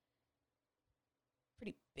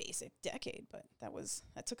pretty basic decade, but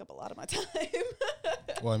that took up a lot of my time.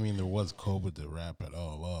 Well, I mean, there was COVID to wrap it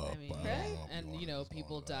all up. I mean, but I don't right? know if and wanna just go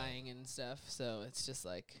people into that. dying and stuff. So it's just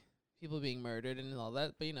like people being murdered and all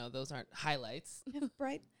that. But those aren't highlights.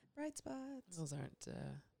 bright spots. Those aren't.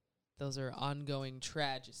 Those are ongoing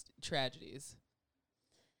tragedies.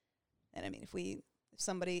 And I mean, if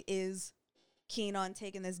somebody is keen on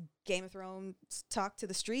taking this Game of Thrones talk to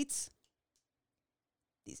the streets,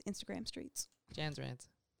 these Instagram streets, Jan's rants.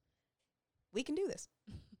 we can do this.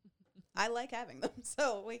 I like having them,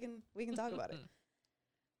 so we can talk about it.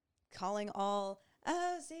 Calling all,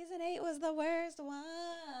 season 8 was the worst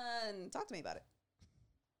one. Talk to me about it.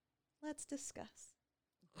 Let's discuss.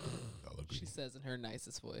 She says in her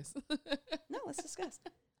nicest voice. No, let's discuss.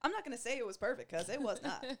 I'm not going to say it was perfect because it was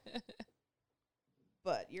not.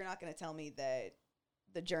 But you're not going to tell me that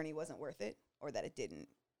the journey wasn't worth it or that it didn't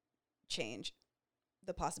change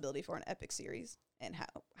the possibility for an epic series and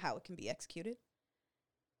how it can be executed.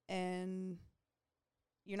 And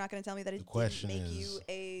you're not going to tell me that it didn't make you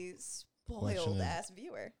a spoiled ass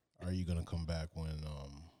viewer. Are you going to come back when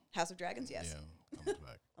House of Dragons? Yes. Yeah. comes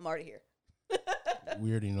back. I'm already here.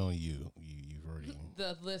 We already know you. You've already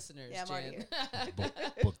The listeners, Yeah, I'm already Jen, here.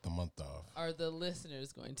 booked the month off. are the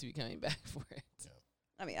listeners going to be coming back for it?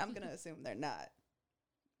 I mean, I'm going to assume they're not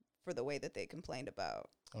for the way that they complained about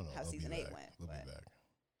Oh no, how they'll season be 8 back. went. They'll but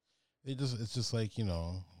be back. It's just like, you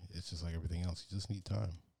know, it's just like everything else. You just need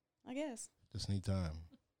time. I guess. Just need time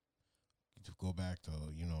to go back to,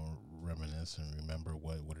 you know, reminisce and remember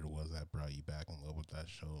what it was that brought you back in love with that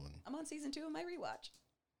show. And I'm on season 2 of my rewatch.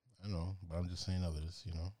 I know, but I'm just saying others,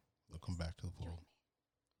 you know, they'll come back to the fold.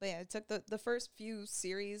 But yeah, it took the first few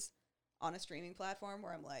series on a streaming platform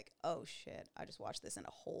where I'm like, oh shit, I just watched this in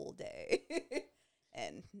a whole day.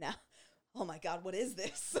 And now, oh my God, what is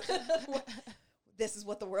this? This is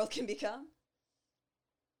what the world can become?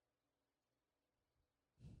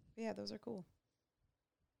 But yeah, those are cool.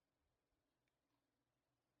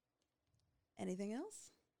 Anything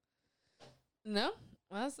else? No,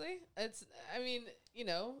 honestly, I mean, you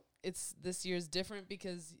know, it's this year's different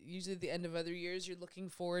because usually at the end of other years you're looking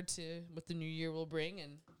forward to what the new year will bring,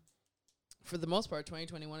 and for the most part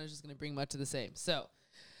 2021 is just going to bring much of the same. So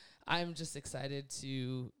I'm just excited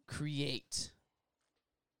to create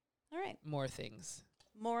All right. more things.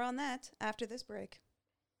 More on that after this break.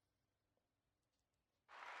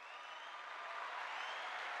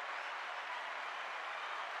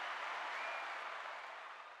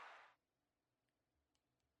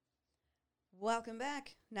 Welcome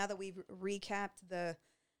back. Now that we've recapped the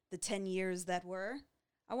 10 years that were,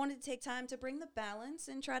 I wanted to take time to bring the balance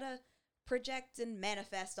and try to project and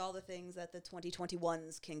manifest all the things that the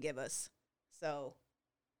 2021s can give us. So,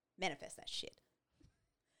 manifest that shit.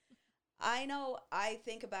 I know I've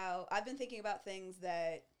been thinking about things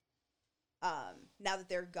that now that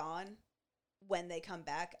they're gone, when they come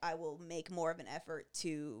back, I will make more of an effort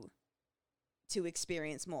to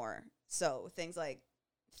experience more. So, things like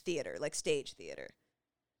theater, like stage theater.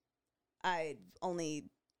 I've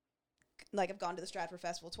gone to the Stratford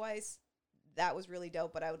Festival twice. That was really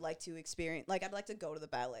dope, but I would like to experience, like, I'd like to go to the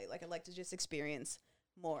ballet. Like, I'd like to just experience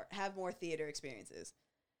more, have more theater experiences.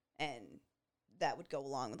 And that would go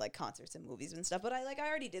along with, like, concerts and movies and stuff. But I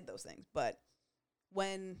already did those things. But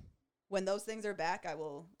when those things are back, I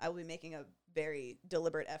will be making a very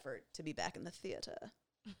deliberate effort to be back in the theater.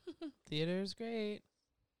 Theater's great.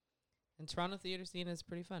 And Toronto theater scene is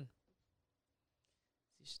pretty fun.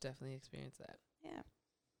 So you should definitely experience that. Yeah.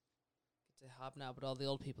 Get to hobnob with all the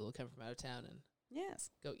old people who come from out of town and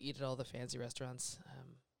Yes. go eat at all the fancy restaurants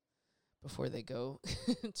before they go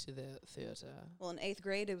to the theater. Well, in 8th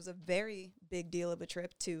grade, it was a very big deal of a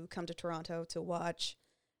trip to come to Toronto to watch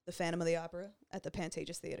The Phantom of the Opera at the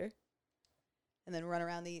Pantages Theatre. And then run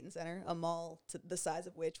around the Eaton Center, a mall to the size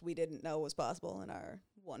of which we didn't know was possible in our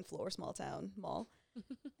one-floor small-town mall.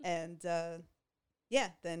 And,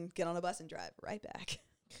 then get on a bus and drive right back.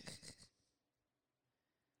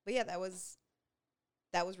 But yeah, that was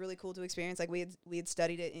really cool to experience. Like, we had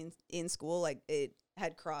studied it in school. Like, it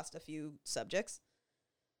had crossed a few subjects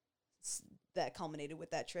that culminated with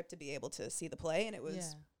that trip to be able to see the play, and it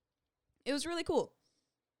was really cool.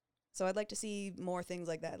 So I'd like to see more things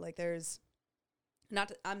like that. Like,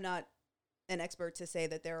 I'm not an expert to say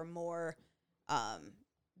that there are more,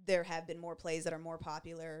 there have been more plays that are more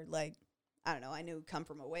popular. Like, I don't know. I knew Come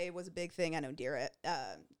From Away was a big thing. I know Dear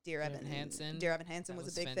Evan Hansen. Dear Evan Hansen was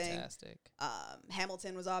a big fantastic thing.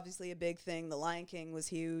 Hamilton was obviously a big thing. The Lion King was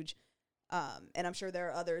huge. And I'm sure there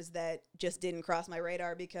are others that just didn't cross my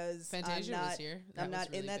radar because Fantasia was here. I'm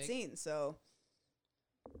not in that scene. So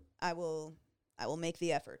I will make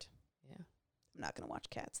the effort. Yeah. I'm not going to watch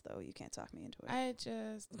Cats, though. You can't talk me into it.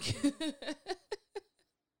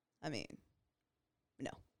 I mean, no.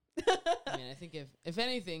 I mean, I think if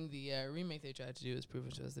anything, the remake they tried to do has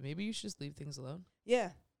proven to us that maybe you should just leave things alone.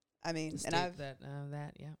 Yeah. I mean, and I've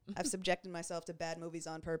I've subjected myself to bad movies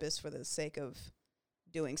on purpose for the sake of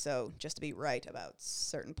doing so, just to be right about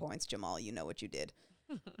certain points. Jamal, you know what you did.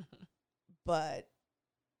 But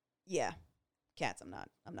yeah, Cats, I'm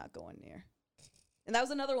not going near. And that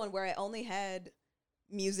was another one where I only had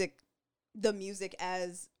the music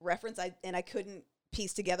as reference. I couldn't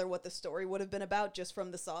piece together what the story would have been about just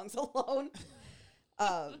from the songs alone.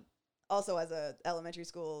 Also, as a elementary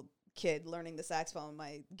school kid learning the saxophone,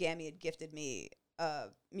 my Gammy had gifted me a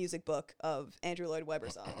music book of Andrew Lloyd Webber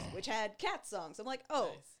songs, which had Cat songs. I'm like,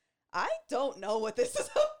 oh, nice. I don't know what this is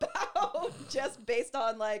about, just based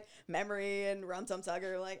on like memory and Rum Tum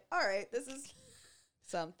Tugger. Like, all right, this is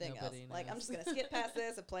something else. Knows. Like, I'm just gonna skip past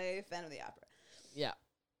this and play Phantom of the Opera. Yeah.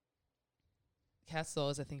 Cats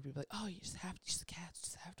always, I think, people like, oh, you just have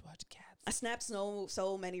to watch Cats. I snapped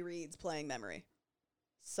so many reeds playing Memory.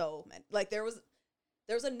 So many. Like, there was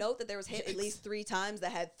There was a note that there was hit at least 3 times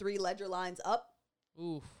that had 3 ledger lines up.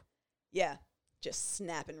 Oof. Yeah, just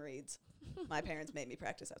snapping reads. My parents made me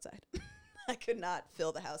practice outside. I could not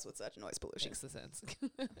fill the house with such noise pollution. Makes the sense.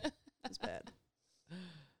 It's bad.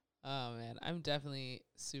 Oh man, I'm definitely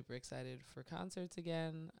super excited for concerts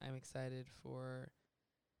again. I'm excited for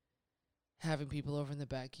having people over in the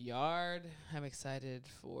backyard. I'm excited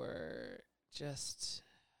for just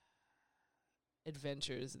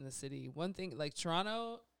adventures in the city. One thing, like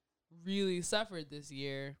Toronto really suffered this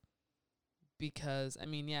year because, I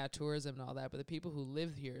mean, yeah, tourism and all that, but the people who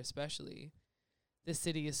live here especially, this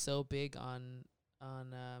city is so big on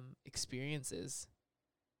experiences.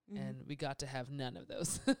 And we got to have none of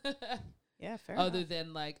those. Yeah, fair Other enough.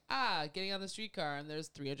 than like, getting on the streetcar and there's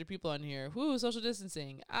 300 people on here. Whoo, social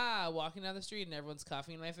distancing. Walking down the street and everyone's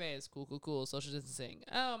coughing in my face. Cool. Social distancing.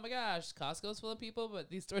 Oh my gosh, Costco's full of people, but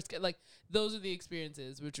these stores get like, those are the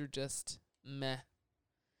experiences which are just meh.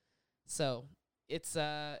 So it's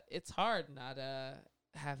hard not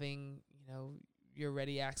having, your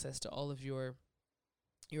ready access to all of your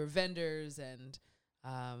vendors and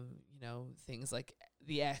things like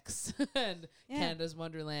the X and Canada's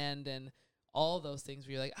Wonderland and all those things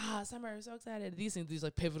where you're like, summer, so excited. These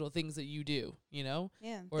like pivotal things that you do,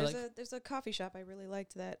 Yeah. Or there's a coffee shop I really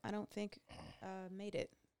liked that I don't think made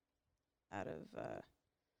it out of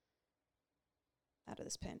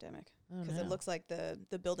this pandemic because it looks like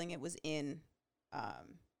the building it was in,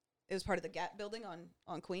 it was part of the Gap building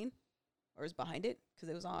on Queen, or is behind it because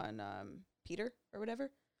it was on Peter or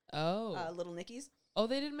whatever. Oh, Little Nicky's. Oh,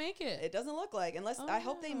 they didn't make it. It doesn't look like, unless I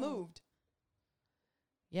hope they moved.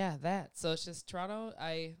 Yeah, that. So it's just Toronto.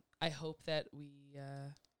 I hope that we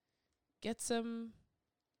get some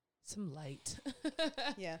light.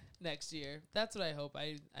 Yeah. Next year. That's what I hope.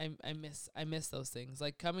 I miss those things.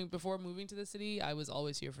 Like before moving to the city, I was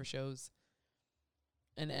always here for shows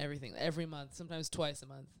and everything. Every month, sometimes twice a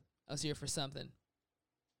month. I was here for something.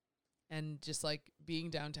 And just like being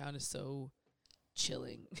downtown is so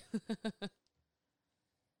chilling.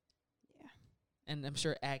 And I'm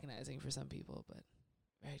sure agonizing for some people, but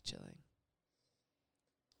very chilling.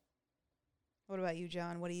 What about you,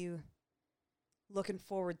 John? What are you looking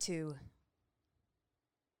forward to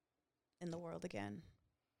in the world again?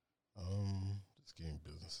 Just getting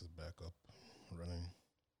businesses back up, running.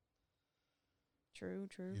 True.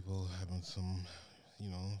 People having some,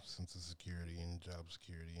 sense of security and job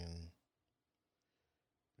security and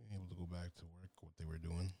being able to go back to work, what they were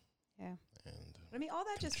doing. Yeah. And I mean, all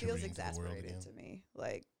that just feels exasperating to to me.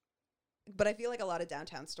 Like, but I feel like a lot of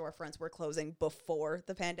downtown storefronts were closing before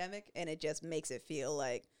the pandemic, and it just makes it feel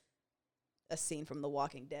like a scene from The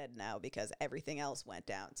Walking Dead now because everything else went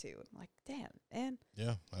down too. I'm like, damn, man.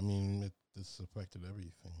 Yeah, I mean, this affected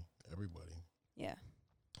everybody. Yeah.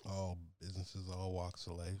 All businesses, all walks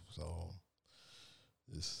of life. So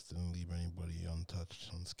this didn't leave anybody untouched,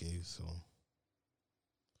 unscathed. So,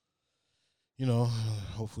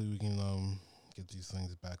 hopefully we can get these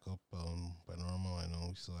things back up by normal. I know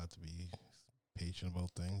we still have to be patient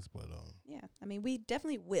about things, but yeah, I mean, we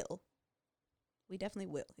definitely will.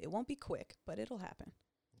 It won't be quick, but it'll happen.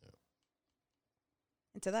 Yeah.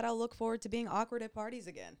 And to that, I'll look forward to being awkward at parties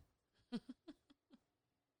again.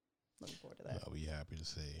 Looking forward to that. I'll be happy to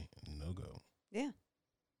say no go. Yeah.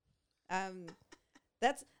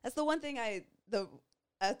 That's the one thing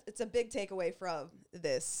it's a big takeaway from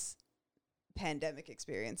this pandemic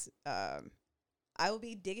experience. I will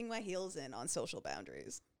be digging my heels in on social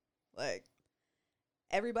boundaries. Like,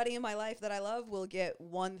 everybody in my life that I love will get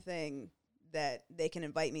one thing that they can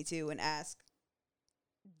invite me to and ask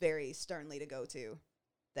very sternly to go to.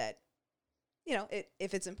 That,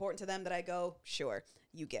 if it's important to them that I go, sure,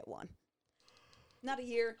 you get one. Not a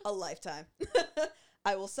year, a lifetime.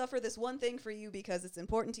 I will suffer this one thing for you because it's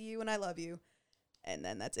important to you and I love you. And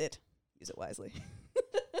then that's it. Use it wisely.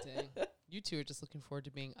 Dang. You two are just looking forward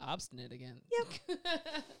to being obstinate again. Yep.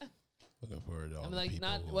 Looking forward to all I'm the like, people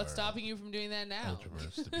who what's are stopping you from doing that now?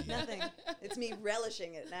 introverts to be Nothing. It's me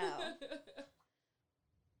relishing it now.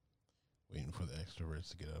 waiting for the extroverts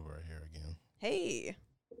to get over our hair again. Hey.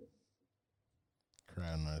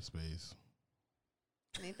 Crowding our space.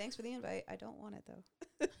 I mean, thanks for the invite. I don't want it, though.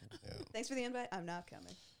 Yeah. Thanks for the invite. I'm not coming.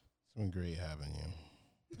 It's been great having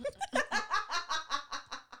you.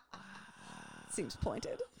 Seems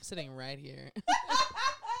pointed. I'm sitting right here.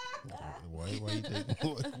 Why you think?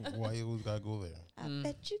 Why you always gotta go there? I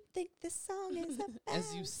bet you think this song is about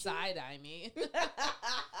As you side-eye me.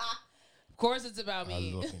 Of course it's about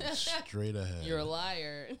me. I'm looking straight ahead. You're a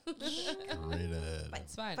liar. Straight ahead.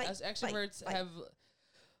 It's fine. Fight, Us extroverts fight. have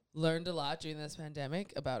learned a lot during this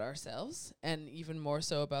pandemic about ourselves, and even more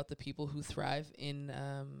so about the people who thrive in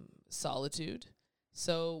solitude.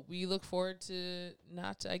 So we look forward to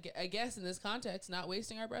not, I guess in this context, not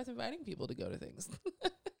wasting our breath inviting people to go to things.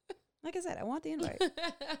 Like I said, I want the invite.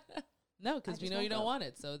 No, because we know you don't want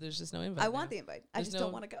it, so there's just no invite. I want the invite. I just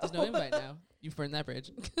don't want to go. There's no invite now. You've burned that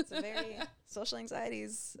bridge. It's a very social anxiety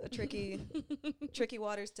is a tricky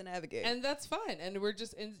waters to navigate, and that's fine. And we're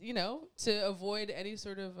just, to avoid any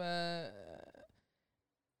sort of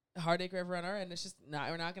heartache or ever on our end. It's just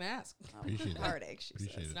we're not going to ask. Appreciate it. Heartache. She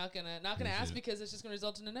Appreciate says. it. Not gonna ask because it's just gonna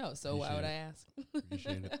result in a no. So why would I ask?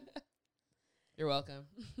 Appreciate it. You're welcome.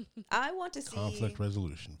 I want to see Conflict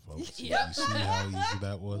resolution, folks. Yep. You see how easy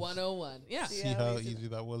that was? 101. Yeah. See how easy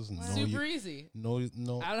that was? Super easy. No.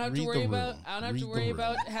 I don't have to worry about. I don't have to worry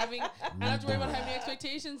about having. I don't have to worry about having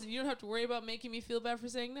expectations, and you don't have to worry about making me feel bad for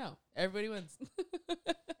saying no. Everybody wins.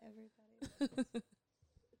 Everybody.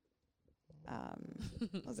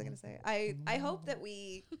 What was I gonna say? I hope that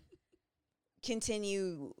we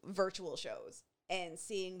continue virtual shows and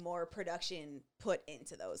seeing more production put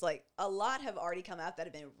into those. Like, a lot have already come out that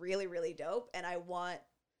have been really, really dope, and I want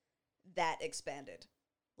that expanded.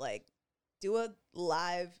 Like, do a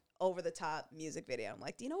live, over-the-top music video. I'm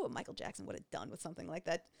like, do you know what Michael Jackson would have done with something like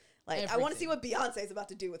that? Like, everything. I want to see what Beyonce's about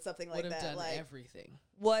to do with something like that. Done like everything.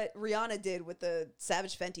 What Rihanna did with the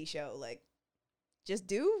Savage Fenty show. Like, just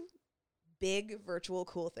do big virtual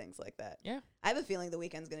cool things like that. Yeah. I have a feeling The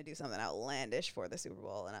Weeknd's going to do something outlandish for the Super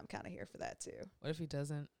Bowl, and I'm kind of here for that too. What if he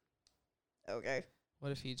doesn't? Okay.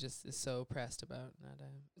 What if he just is so pressed about not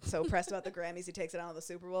so pressed about the Grammys he takes it out on the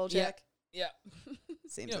Super Bowl check? Yeah.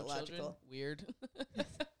 Seems illogical. Children, weird.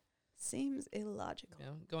 Seems illogical.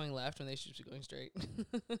 Yeah, going left when they should be going straight.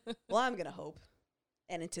 Well, I'm going to hope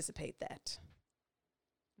and anticipate that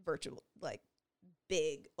virtual, like,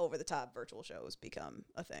 big over-the-top virtual shows become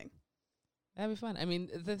a thing. That'd be fun. I mean,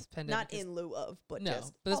 this pandemic... Not in lieu of, but no,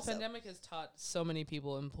 just but this also. pandemic has taught so many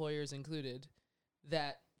people, employers included,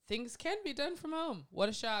 that things can be done from home. What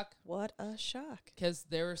a shock. What a shock. Because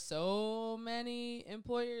there were so many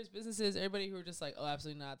employers, businesses, everybody who were just like, oh,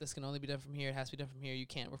 absolutely not. This can only be done from here. It has to be done from here. You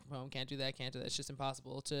can't work from home. Can't do that. Can't do that. It's just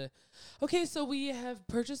impossible to, okay, so we have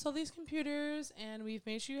purchased all these computers and we've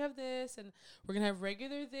made sure you have this and we're going to have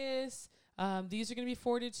regular this. These are going to be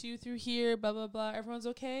forwarded to you through here, blah, blah, blah. Everyone's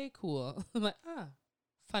okay? Cool. I'm like,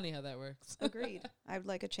 funny how that works. Agreed. I'd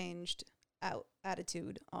like a changed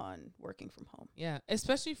attitude on working from home. Yeah,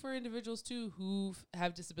 especially for individuals, too, who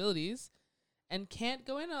have disabilities and can't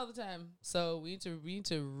go in all the time. So we need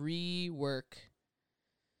to rework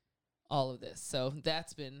all of this. So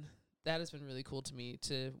that has been really cool to me,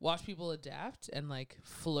 to watch people adapt and like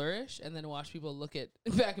flourish, and then watch people look at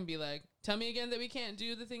back and be like, tell me again that we can't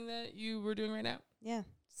do the thing that you were doing right now. Yeah.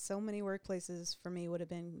 So many workplaces for me would have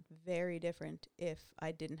been very different if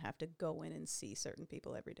I didn't have to go in and see certain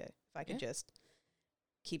people every day. If I could just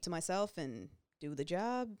keep to myself and do the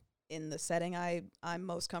job in the setting I'm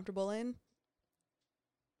most comfortable in,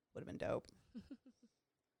 would have been dope.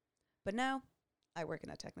 But now I work in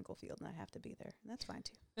a technical field and I have to be there, and that's fine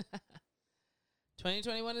too.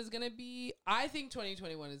 2021 is going to be, I think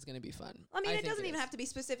 2021 is going to be fun. I mean, it doesn't even have to be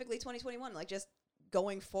specifically 2021, like just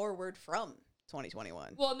going forward from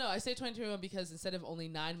 2021. Well, no, I say 2021 because instead of only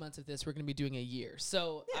 9 months of this, we're going to be doing a year.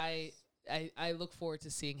 So yeah. I look forward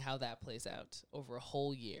to seeing how that plays out over a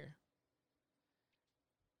whole year.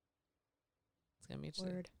 It's going to be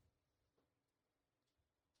interesting. Word.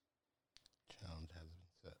 Challenge has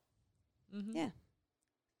been set. Mm-hmm. Yeah.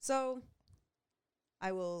 So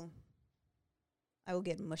I will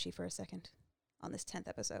get mushy for a second on this 10th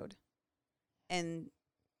episode and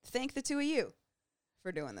thank the two of you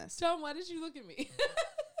for doing this. Tom, why did you look at me?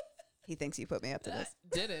 He thinks you put me up to this.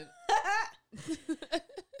 Didn't.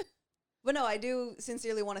 But no, I do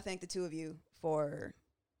sincerely want to thank the two of you for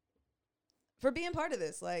being part of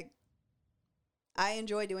this. Like, I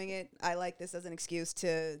enjoy doing it. I like this as an excuse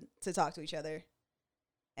to talk to each other.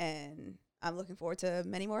 And I'm looking forward to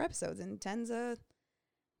many more episodes. And 10's a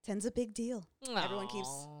big deal. Aww. Everyone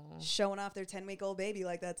keeps showing off their 10-week-old baby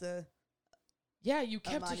like that's a Yeah, you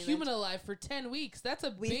kept a human alive for 10 weeks. That's a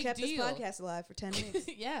big deal. We kept this podcast alive for 10 weeks.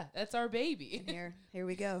 Yeah, that's our baby. And here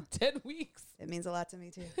we go. 10 weeks. It means a lot to me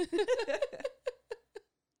too.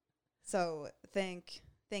 So thank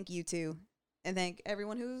you two, and thank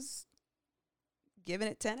everyone who's given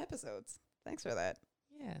it 10 episodes. Thanks for that.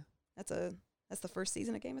 Yeah, that's the first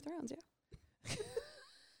season of Game of Thrones. Yeah,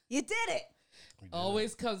 you did it.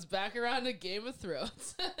 Always comes back around to Game of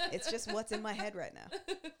Thrones. It's just what's in my head right now.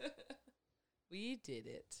 We did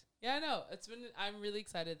it. Yeah, I know. I'm really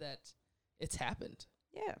excited that it's happened.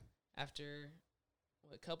 Yeah. After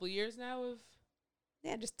a couple years now of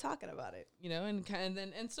Yeah, just talking about it. you know, and kind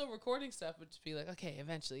and still recording stuff would just be like, okay,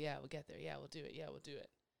 eventually, yeah, we'll get there. Yeah, we'll do it. Yeah, we'll do it.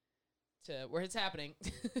 To where it's happening,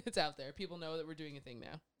 it's out there. People know that we're doing a thing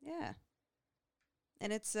now. Yeah.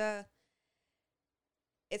 And it's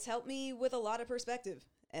helped me with a lot of perspective,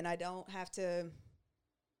 and I don't have to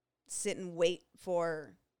sit and wait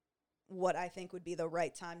for what I think would be the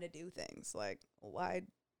right time to do things. Like, why?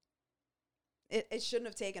 It shouldn't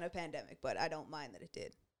have taken a pandemic, but I don't mind that it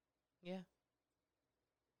did. Yeah.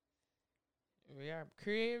 We are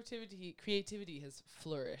creativity has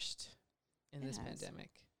flourished in this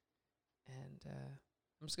pandemic. And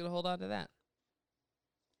I'm just going to hold on to that.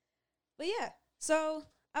 But yeah, so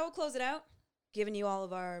I will close it out, giving you all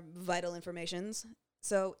of our vital informations.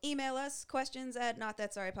 So email us questions at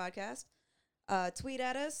notthatsorrypodcast. Tweet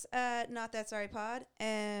at us at notthatsorrypod.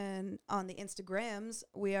 And on the Instagrams,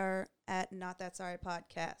 we are at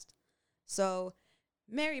notthatsorrypodcast. So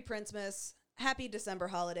Merry Princemas, Happy December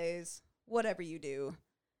holidays, whatever you do.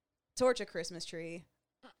 Torch a Christmas tree.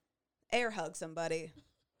 Air hug somebody.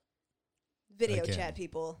 Video Again, chat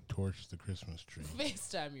people. Torch the Christmas tree.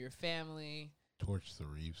 FaceTime your family. Torch the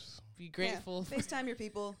reefs. Be grateful. Yeah, FaceTime your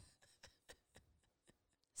people.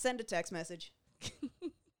 Send a text message.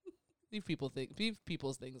 Leave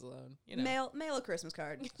people's things alone. You know. Mail a Christmas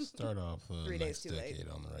card. Start off 3 next days too late. decade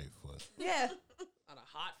on the right foot. Yeah. On a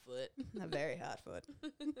hot foot. A very hot foot.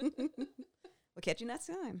 We'll catch you next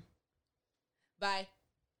time. Bye.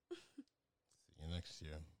 See you next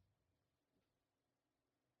year.